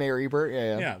played Mayor Ebert.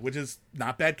 Yeah, which is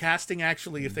not bad casting,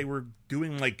 actually, if they were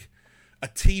doing, like, a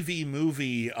TV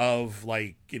movie of,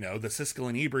 like, the Siskel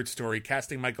and Ebert story.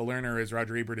 Casting Michael Lerner as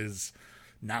Roger Ebert is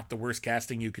not the worst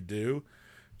casting you could do.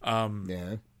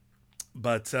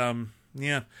 But,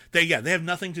 they have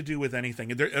nothing to do with anything.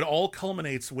 It all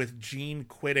culminates with Gene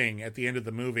quitting at the end of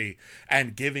the movie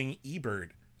and giving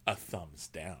Ebert a thumbs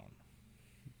down.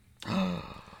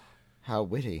 How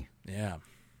witty. Yeah.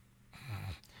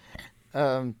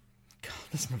 God,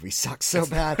 this movie sucks so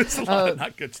bad. There's a lot of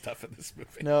not good stuff in this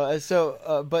movie. No,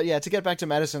 but yeah, to get back to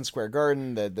Madison Square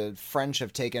Garden, the French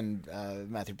have taken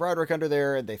Matthew Broderick under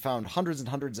there, and they found hundreds and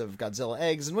hundreds of Godzilla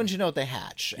eggs, and wouldn't you know it, they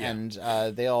hatch, and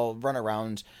they all run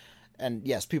around. And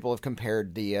yes, people have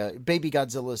compared the baby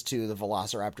Godzillas to the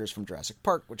velociraptors from Jurassic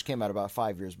Park, which came out about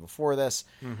 5 years before this,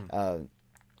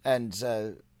 And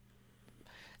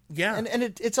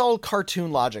it's all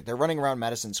cartoon logic. They're running around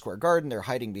Madison Square Garden. They're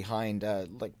hiding behind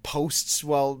like posts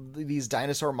while these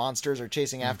dinosaur monsters are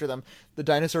chasing after them. The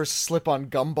dinosaurs slip on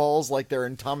gumballs like they're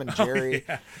in Tom and Jerry.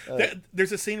 Oh, yeah.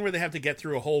 There's a scene where they have to get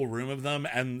through a whole room of them,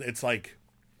 and it's like,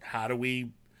 how do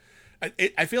we...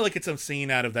 I feel like it's a scene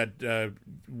out of that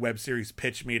web series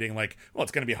pitch meeting, like, well,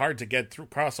 it's going to be hard to get through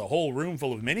across a whole room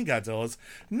full of mini Godzillas.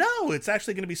 No, it's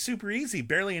actually going to be super easy,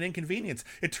 barely an inconvenience.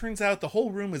 It turns out the whole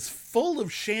room is full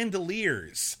of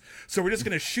chandeliers. So we're just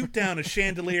going to shoot down a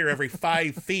chandelier every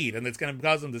 5 feet, and it's going to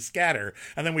cause them to scatter,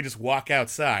 and then we just walk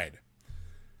outside.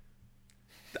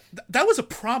 That was a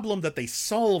problem that they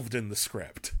solved in the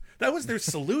script. That was their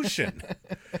solution.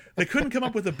 They couldn't come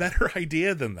up with a better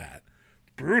idea than that.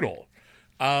 Brutal.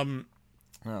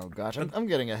 Oh gosh, I'm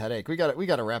getting a headache. We got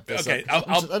to wrap this up.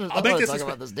 I'll make this talk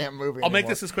about this damn movie. I'll make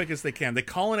this as quick as they can. They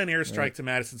call in an airstrike to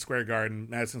Madison Square Garden.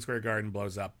 Madison Square Garden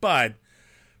blows up, but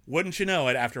wouldn't you know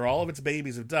it? After all of its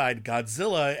babies have died,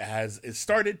 Godzilla has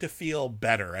started to feel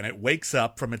better, and it wakes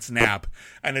up from its nap,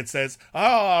 and it says, "Oh,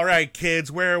 all right,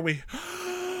 kids, where are we?"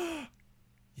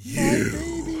 You.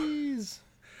 My babies.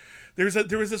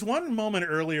 There was this one moment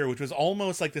earlier which was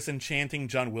almost like this enchanting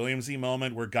John Williams-y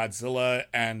moment where Godzilla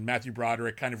and Matthew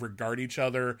Broderick kind of regard each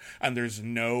other and there's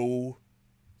no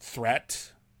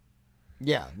threat.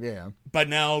 Yeah. But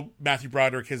now Matthew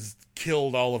Broderick has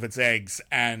killed all of its eggs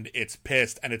and it's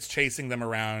pissed and it's chasing them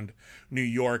around New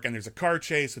York, and there's a car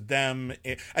chase with them.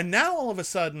 And now all of a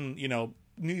sudden,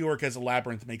 New York as a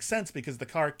labyrinth makes sense because the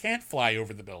car can't fly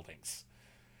over the buildings.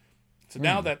 So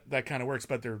now that kind of works,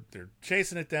 but they're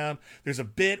chasing it down. There's a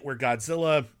bit where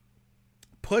Godzilla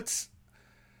puts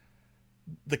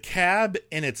the cab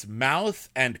in its mouth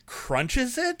and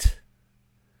crunches it.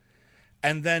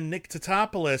 And then Nick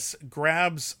Tatopoulos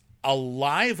grabs a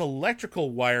live electrical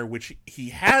wire, which he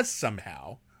has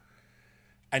somehow,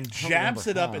 and jabs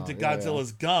it up into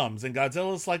Godzilla's gums. And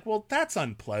Godzilla's like, well, that's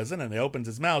unpleasant. And he opens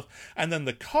his mouth. And then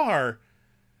the car,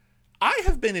 I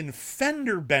have been in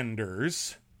fender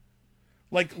benders,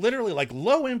 like literally like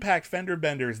low impact fender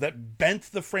benders that bent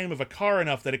the frame of a car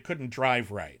enough that it couldn't drive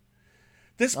right.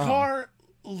 This car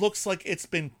looks like it's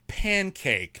been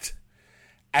pancaked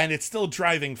and it's still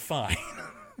driving fine.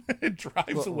 It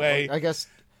drives away. I guess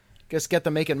get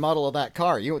the make and model of that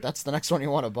car. That's the next one you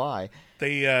want to buy.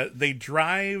 They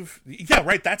drive. Yeah,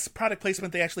 right. That's product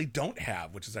placement they actually don't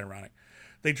have, which is ironic.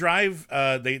 They drive.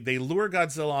 They lure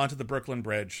Godzilla onto the Brooklyn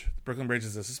Bridge. The Brooklyn Bridge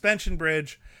is a suspension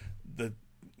bridge. The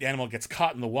animal gets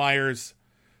caught in the wires.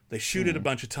 They shoot it a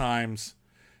bunch of times,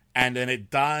 and then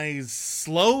it dies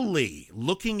slowly,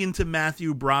 looking into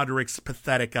Matthew Broderick's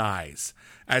pathetic eyes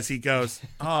as he goes,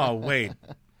 "Oh wait,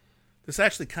 this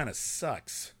actually kind of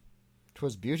sucks."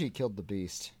 'Twas beauty killed the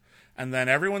beast. And then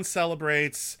everyone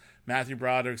celebrates. Matthew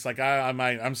Broderick's like,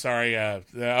 I'm sorry,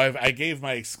 I gave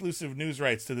my exclusive news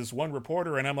rights to this one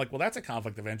reporter, and I'm like, well, that's a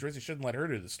conflict of interest. You shouldn't let her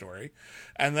do the story.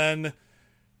 And then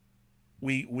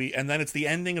and then it's the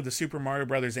ending of the Super Mario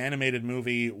Brothers animated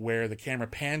movie where the camera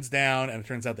pans down, and it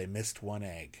turns out they missed one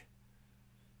egg.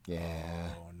 Yeah.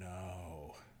 Oh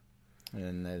no.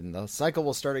 And then the cycle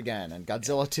will start again, and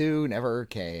Godzilla 2 never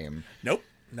came. Nope,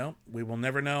 we will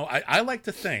never know. I like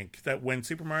to think that when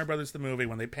Super Mario Brothers the movie,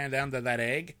 when they pan down to that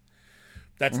egg,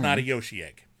 that's not a Yoshi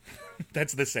egg.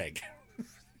 That's this egg.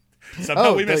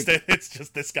 Somehow we missed it. It's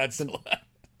just this Godzilla.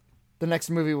 The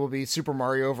next movie will be Super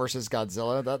Mario versus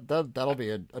Godzilla. That'll be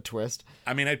a twist.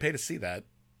 I mean, I'd pay to see that.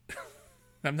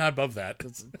 I'm not above that.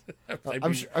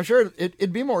 I'm sure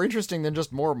it'd be more interesting than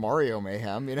just more Mario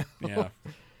mayhem, Yeah.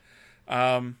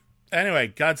 Anyway,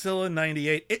 Godzilla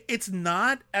 98. It's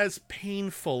not as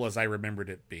painful as I remembered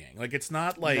it being. Like, it's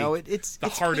not like it's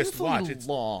hardest watch. It's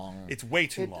long. It's way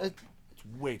too long. It's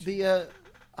way too long.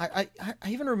 I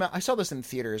even remember I saw this in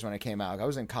theaters when it came out. I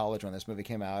was in college when this movie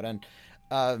came out, and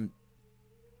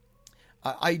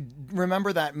I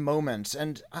remember that moment,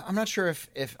 and I'm not sure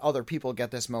if other people get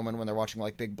this moment when they're watching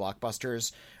like big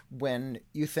blockbusters, when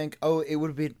you think, oh, it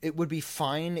would be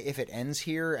fine if it ends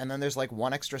here, and then there's like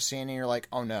one extra scene, and you're like,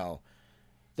 oh no,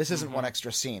 this isn't one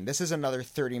extra scene. This is another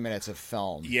 30 minutes of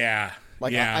film. Yeah.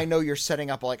 Like, yeah. I know you're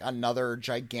setting up like another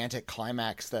gigantic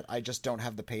climax that I just don't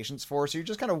have the patience for. So you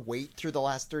just kind of wait through the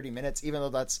last 30 minutes, even though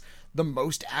that's the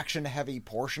most action heavy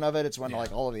portion of it. It's when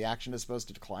like all of the action is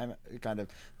supposed to kind of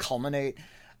culminate.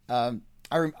 I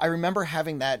remember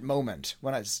having that moment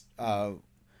when I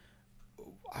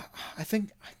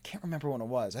can't remember when it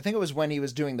was. I think it was when he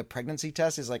was doing the pregnancy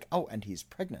test. He's like, oh, and he's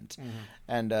pregnant.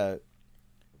 And,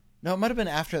 no, it might've been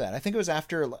after that. I think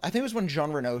it was when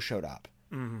Jean Reno showed up.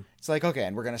 It's like, okay,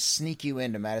 and we're gonna sneak you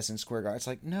into Madison Square Garden. It's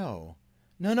like, no,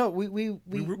 we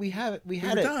have it. We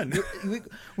had it done.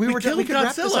 We were done. We could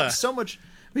wrap this Godzilla. up so much.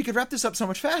 We could wrap this up so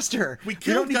much faster. We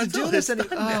don't need Godzilla. to do this anymore.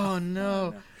 Oh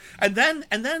no! And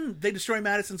then they destroy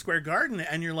Madison Square Garden,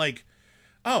 and you're like,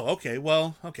 oh, okay,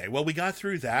 well, we got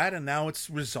through that, and now it's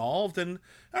resolved, and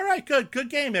all right, good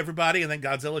game, everybody. And then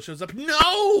Godzilla shows up.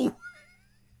 No.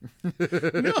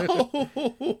 No.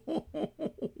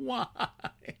 Why?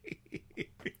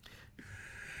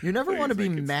 You never want to be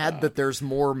mad that there's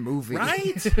more movie.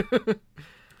 Right? There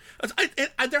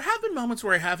have been moments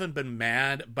where I haven't been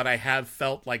mad, but I have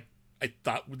felt like I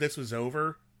thought this was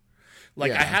over.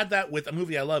 Like, Yeah. I had that with a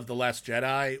movie I love, The Last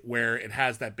Jedi, where it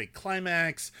has that big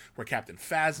climax where Captain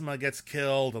Phasma gets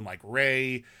killed and, like,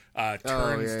 Rey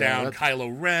turns down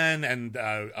Kylo Ren, and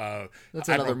that's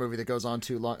another movie that goes on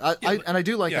too long. I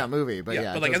do like that movie, but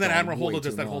but like, and then Admiral Holdo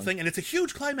does that whole thing, and it's a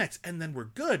huge climax, and then we're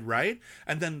good, right?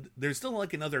 And then there's still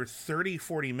like another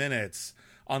 30-40 minutes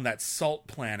on that salt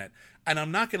planet. And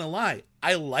I'm not going to lie,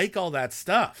 I like all that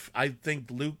stuff. I think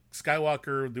Luke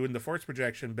Skywalker doing the force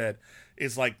projection bit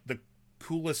is like the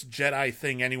coolest Jedi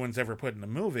thing anyone's ever put in a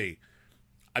movie.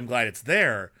 I'm glad it's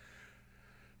there.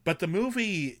 But the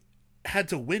movie had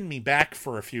to win me back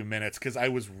for a few minutes because I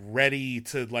was ready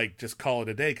to like just call it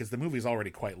a day because the movie's already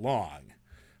quite long.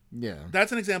 Yeah.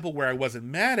 That's an example where I wasn't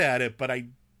mad at it, but I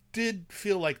did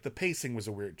feel like the pacing was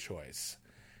a weird choice.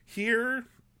 Here,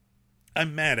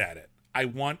 I'm mad at it. I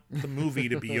want the movie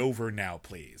to be over now,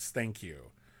 please. Thank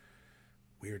you.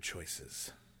 Weird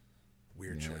choices.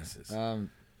 Weird choices.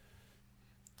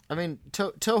 I mean,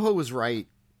 Toho was right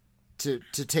to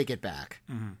take it back.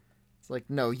 Mm-hmm. It's like,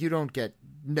 no, you don't get...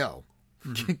 No.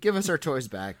 Mm-hmm. Give us our toys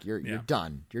back. You're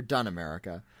done. You're done,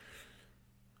 America.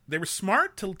 They were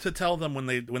smart to tell them when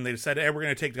they said, hey, we're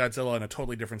going to take Godzilla in a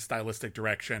totally different stylistic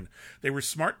direction. They were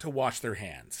smart to wash their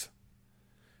hands.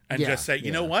 And just say,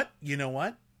 you know what?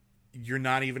 You're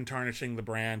not even tarnishing the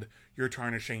brand. You're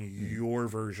tarnishing your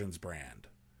version's brand.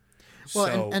 Well,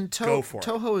 so and go for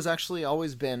Toho has actually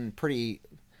always been pretty...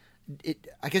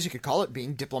 I guess you could call it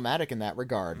being diplomatic in that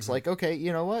regard. It's like, okay,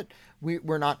 you know what?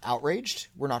 We're not outraged.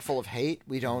 We're not full of hate.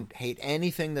 We don't hate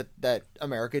anything that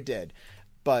America did.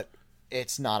 But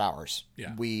it's not ours.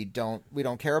 Yeah. We don't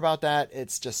care about that.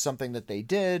 It's just something that they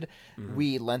did. Mm-hmm.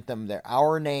 We lent them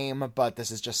our name, but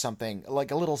this is just something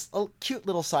like a cute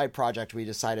little side project we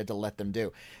decided to let them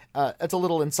do. It's a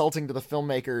little insulting to the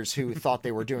filmmakers who thought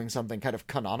they were doing something kind of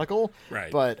canonical.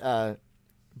 Right.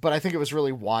 But I think it was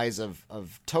really wise of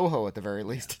Toho at the very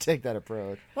least to take that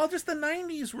approach. Well, just the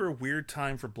 90s were a weird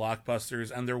time for blockbusters,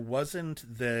 and there wasn't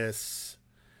this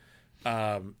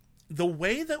the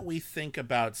way that we think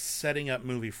about setting up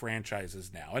movie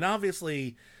franchises now. And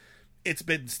obviously, it's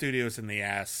bitten studios in the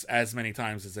ass as many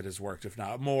times as it has worked, if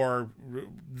not more.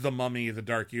 The Mummy, The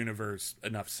Dark Universe,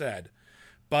 enough said.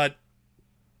 But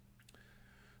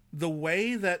the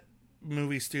way that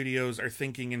movie studios are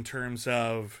thinking in terms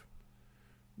of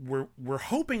we're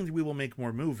hoping that we will make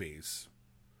more movies.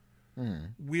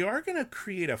 We are going to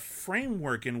create a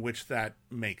framework in which that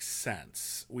makes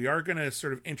sense. We are going to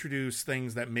sort of introduce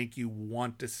things that make you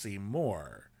want to see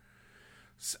more.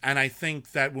 And I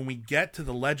think that when we get to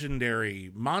the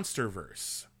legendary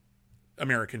MonsterVerse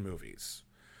American movies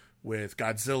with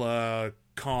Godzilla,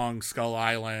 Kong, Skull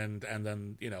Island, and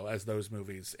then, as those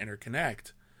movies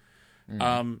interconnect,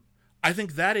 I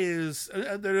think that is,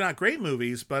 they're not great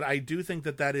movies, but I do think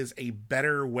that is a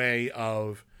better way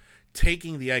of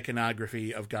taking the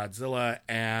iconography of Godzilla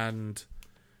and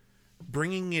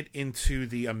bringing it into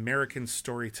the American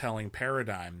storytelling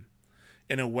paradigm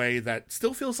in a way that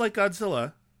still feels like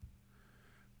Godzilla,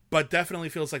 but definitely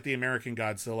feels like the American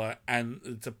Godzilla, and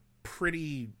it's a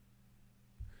pretty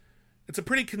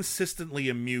consistently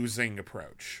amusing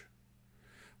approach.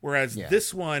 Whereas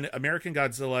this one, American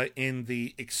Godzilla, in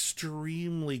the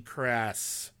extremely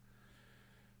crass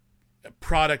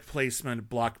product placement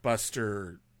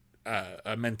blockbuster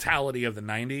mentality of the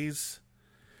 90s,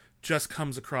 just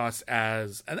comes across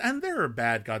as, and there are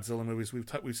bad Godzilla movies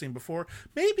we've seen before,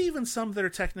 maybe even some that are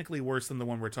technically worse than the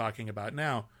one we're talking about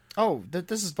now. Oh,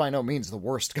 this is by no means the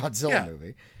worst Godzilla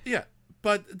movie. Yeah,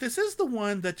 but this is the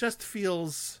one that just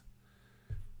feels...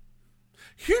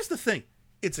 Here's the thing.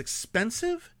 It's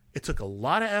expensive. It took a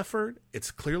lot of effort. It's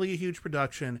clearly a huge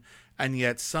production, and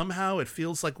yet somehow it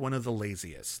feels like one of the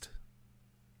laziest.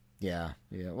 Yeah.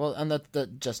 Well, and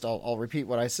that just I'll repeat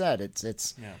what I said.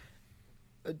 It's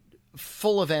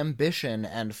full of ambition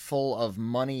and full of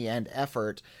money and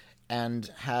effort,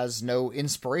 and has no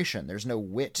inspiration. There's no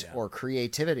wit or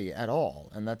creativity at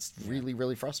all, and that's really,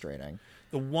 really frustrating.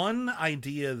 The one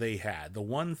idea they had, the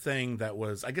one thing that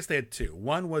was, I guess they had two.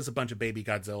 One was a bunch of baby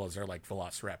Godzillas are like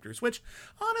velociraptors, which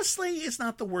honestly is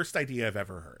not the worst idea I've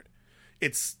ever heard.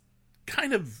 It's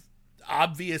kind of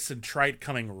obvious and trite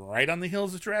coming right on the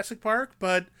heels of Jurassic Park,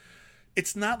 but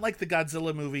it's not like the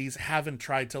Godzilla movies haven't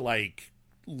tried to like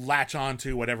latch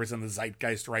onto whatever's in the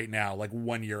zeitgeist right now, like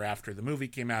 1 year after the movie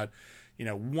came out.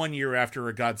 1 year after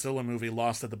a Godzilla movie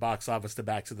lost at the box office to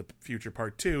Back to the Future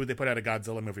Part 2, they put out a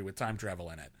Godzilla movie with time travel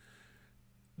in it.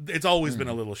 It's always been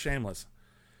a little shameless.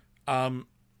 But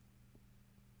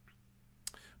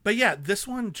yeah, this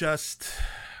one just...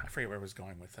 I forget where I was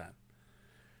going with that.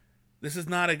 This is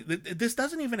not this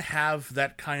doesn't even have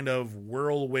that kind of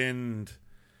whirlwind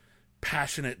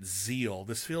passionate zeal.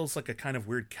 This feels like a kind of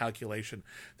weird calculation.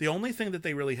 The only thing that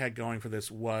they really had going for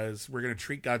this was we're going to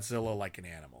treat Godzilla like an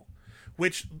animal,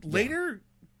 which later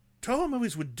Toho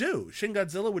movies would do. Shin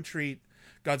Godzilla would treat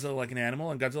Godzilla like an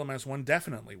animal, and Godzilla Minus One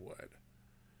definitely would.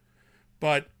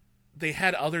 But they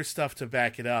had other stuff to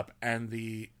back it up, and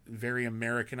the very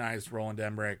Americanized Roland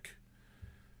Emmerich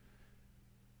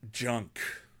junk.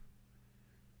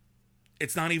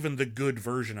 It's not even the good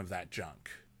version of that junk.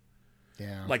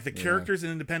 Yeah. Like, the characters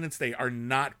in Independence Day are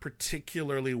not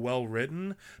particularly well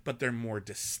written, but they're more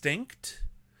distinct.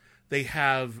 They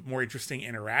have more interesting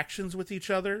interactions with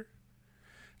each other.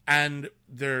 And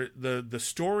the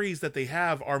stories that they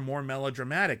have are more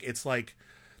melodramatic. It's like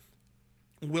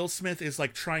Will Smith is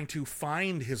like trying to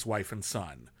find his wife and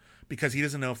son because he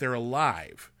doesn't know if they're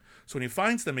alive. So when he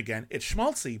finds them again, it's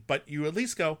schmaltzy, but you at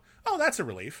least go, oh, that's a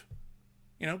relief.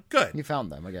 You know, good. You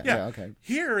found them again. Yeah. Yeah, okay.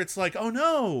 Here, it's like, oh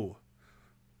no.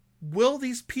 Will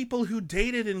these people who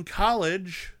dated in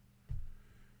college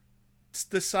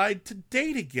decide to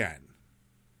date again?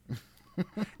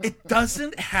 It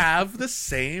doesn't have the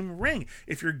same ring.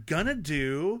 If you're gonna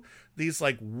do these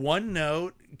like one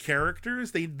note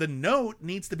characters, the note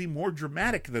needs to be more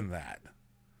dramatic than that.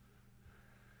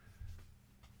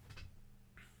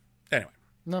 Anyway.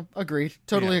 No, agreed.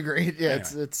 Totally agreed. Yeah,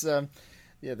 Anyway. it's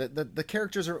the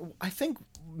characters are, I think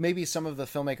maybe some of the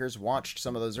filmmakers watched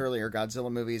some of those earlier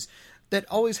Godzilla movies that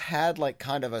always had like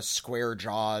kind of a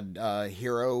square-jawed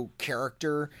hero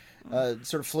character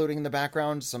sort of floating in the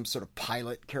background, some sort of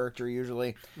pilot character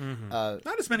usually.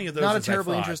 Not as many of those. Not a as I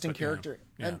terribly thought, interesting but, character.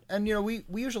 Yeah. And you know, we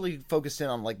usually focused in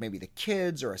on like maybe the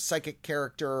kids or a psychic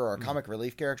character or a comic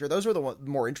relief character. Those were the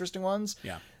more interesting ones.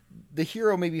 Yeah. The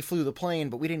hero maybe flew the plane,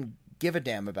 but we didn't give a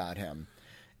damn about him.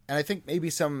 And I think maybe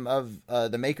some of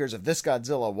the makers of this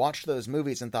Godzilla watched those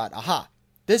movies and thought, aha,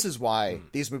 this is why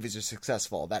these movies are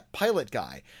successful. That pilot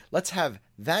guy. Let's have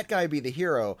that guy be the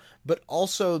hero, but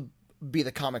also be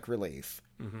the comic relief.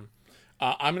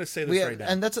 I'm going to say this right now.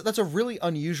 And that's a really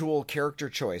unusual character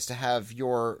choice, to have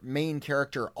your main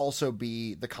character also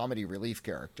be the comedy relief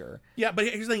character. Yeah, but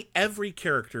here's the thing. Every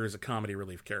character is a comedy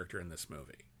relief character in this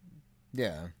movie.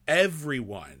 Yeah.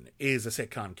 Everyone is a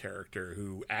sitcom character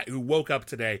who woke up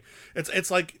today.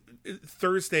 It's like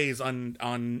Thursdays on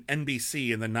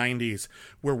NBC in the 90s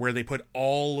where they put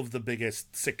all of the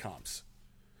biggest sitcoms.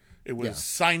 It was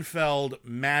Seinfeld,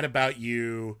 Mad About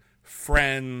You,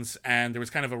 Friends, and there was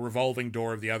kind of a revolving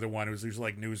door of the other one. It was usually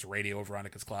like News Radio,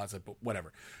 Veronica's Closet, but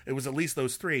whatever. It was at least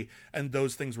those three, and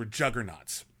those things were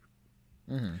juggernauts.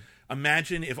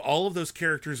 Imagine if all of those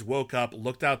characters woke up,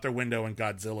 looked out their window, and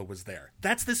Godzilla was there.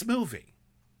 That's this movie.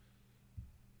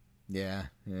 Yeah.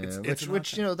 It's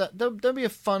Which you know, that'd be a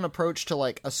fun approach to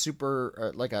like a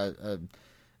super like a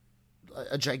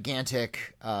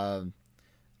gigantic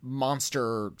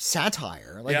monster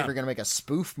satire. Like if you're going to make a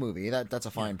spoof movie, that's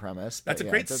a fine premise. That's but, a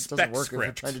great it doesn't spec work script. if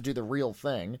you're trying to do the real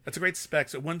thing. That's a great spec.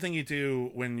 So one thing you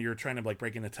do when you're trying to like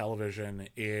break into television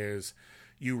is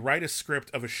you write a script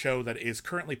of a show that is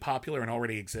currently popular and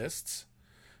already exists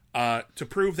to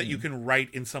prove that you can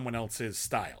write in someone else's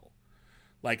style.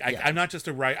 Like I'm not just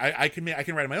a write. I can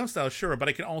write in my own style, sure, but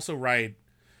I can also write,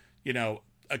 you know,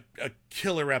 a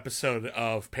killer episode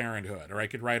of Parenthood, or I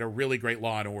could write a really great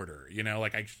Law and Order. You know,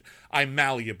 like I'm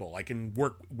malleable. I can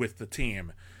work with the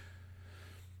team.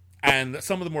 And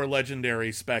some of the more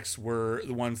legendary specs were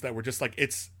the ones that were just like,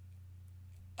 it's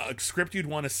a script you'd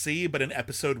want to see, but an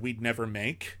episode we'd never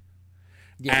make.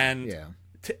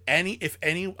 If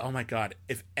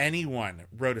anyone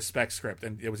wrote a spec script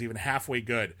and it was even halfway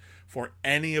good for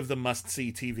any of the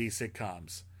must-see TV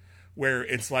sitcoms, where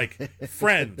it's like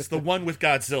Friends, the one with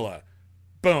Godzilla,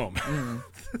 boom.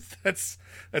 That's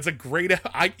a great.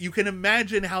 You can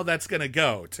imagine how that's gonna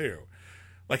go too.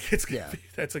 Like it's gonna be,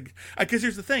 that's a because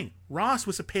here's the thing. Ross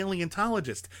was a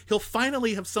paleontologist. He'll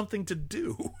finally have something to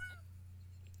do.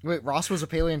 Wait, Ross was a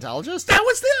paleontologist? That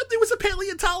was them. It was a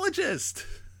paleontologist.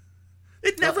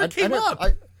 It never came up.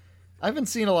 I haven't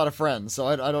seen a lot of Friends, so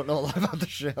I don't know a lot about the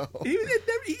show. He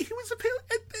was a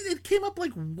it came up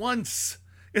like once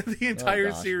in the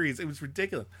entire series. It was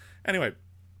ridiculous. Anyway,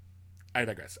 I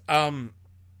digress. Not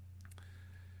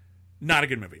a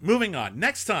good movie. Moving on.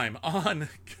 Next time on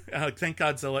Thank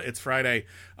Godzilla, It's Friday.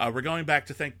 We're going back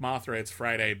to Thank Mothra, It's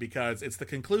Friday, because it's the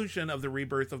conclusion of the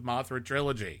Rebirth of Mothra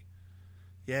trilogy.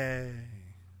 Yay.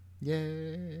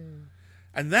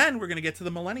 And then we're going to get to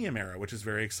the Millennium Era, which is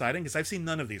very exciting because I've seen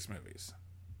none of these movies.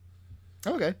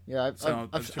 Okay, yeah,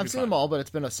 I've seen them all, but it's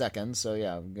been a second, so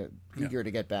yeah, I'm eager to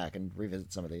get back and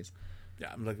revisit some of these.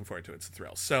 Yeah, I'm looking forward to it. It's a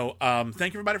thrill. So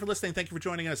thank you, everybody, for listening. Thank you for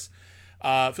joining us.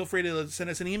 Feel free to send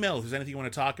us an email if there's anything you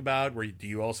want to talk about. Do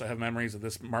you also have memories of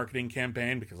this marketing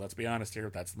campaign? Because let's be honest here,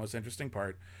 that's the most interesting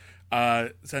part.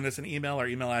 Send us an email. Our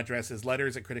email address is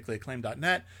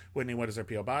letters@criticallyacclaimed.net. Whitney, what is our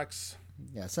P.O. Box?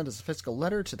 Yeah, send us a physical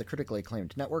letter to the Critically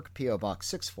Acclaimed Network, P.O. Box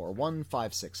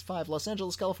 641565, Los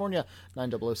Angeles, California,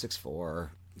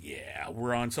 90064. Yeah,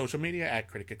 we're on social media at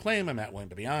Critic Acclaim. I'm at William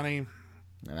Bibiani.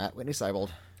 I'm at Whitney Seibold.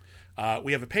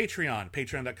 We have a Patreon,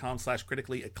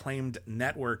 patreon.com/critically acclaimed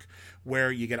network,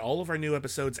 where you get all of our new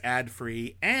episodes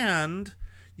ad-free, and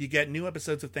you get new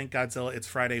episodes of Thank Godzilla. It's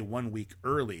Friday 1 week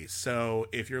early. So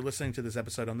if you're listening to this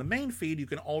episode on the main feed, you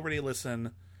can already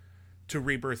listen to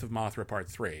Rebirth of Mothra Part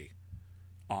 3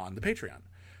 on the Patreon.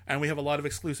 And we have a lot of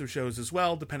exclusive shows as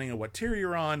well, depending on what tier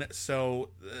you're on. So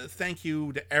thank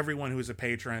you to everyone who is a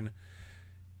patron.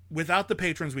 Without the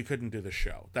patrons, we couldn't do the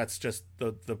show. That's just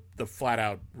the flat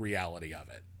out reality of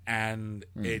it. And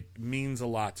it means a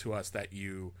lot to us that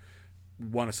you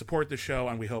want to support the show,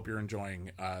 and we hope you're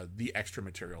enjoying the extra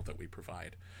material that we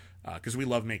provide. Because we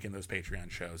love making those Patreon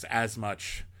shows as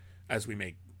much as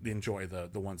we enjoy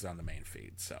the ones on the main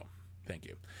feed. So thank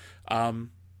you. All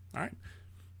right.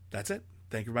 That's it.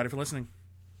 Thank you, everybody, for listening.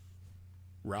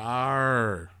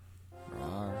 Rawr.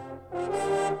 Rawr.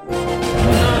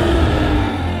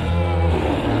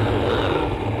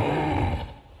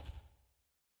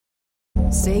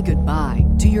 Say goodbye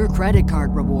to your credit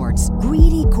card rewards.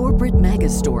 Greedy corporate mega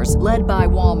stores, led by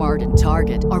Walmart and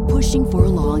Target, are pushing for a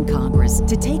law in Congress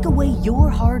to take away your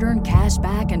hard-earned cash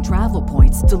back and travel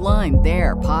points to line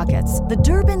their pockets. The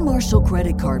Durbin-Marshall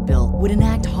credit card bill would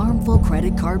enact harmful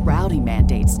credit card routing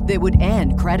mandates that would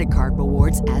end credit card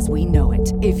rewards as we know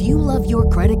it. If you love your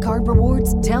credit card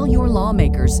rewards, tell your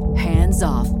lawmakers, hands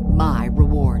off my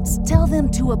rewards. Tell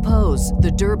them to oppose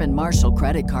the Durbin-Marshall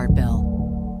credit card bill.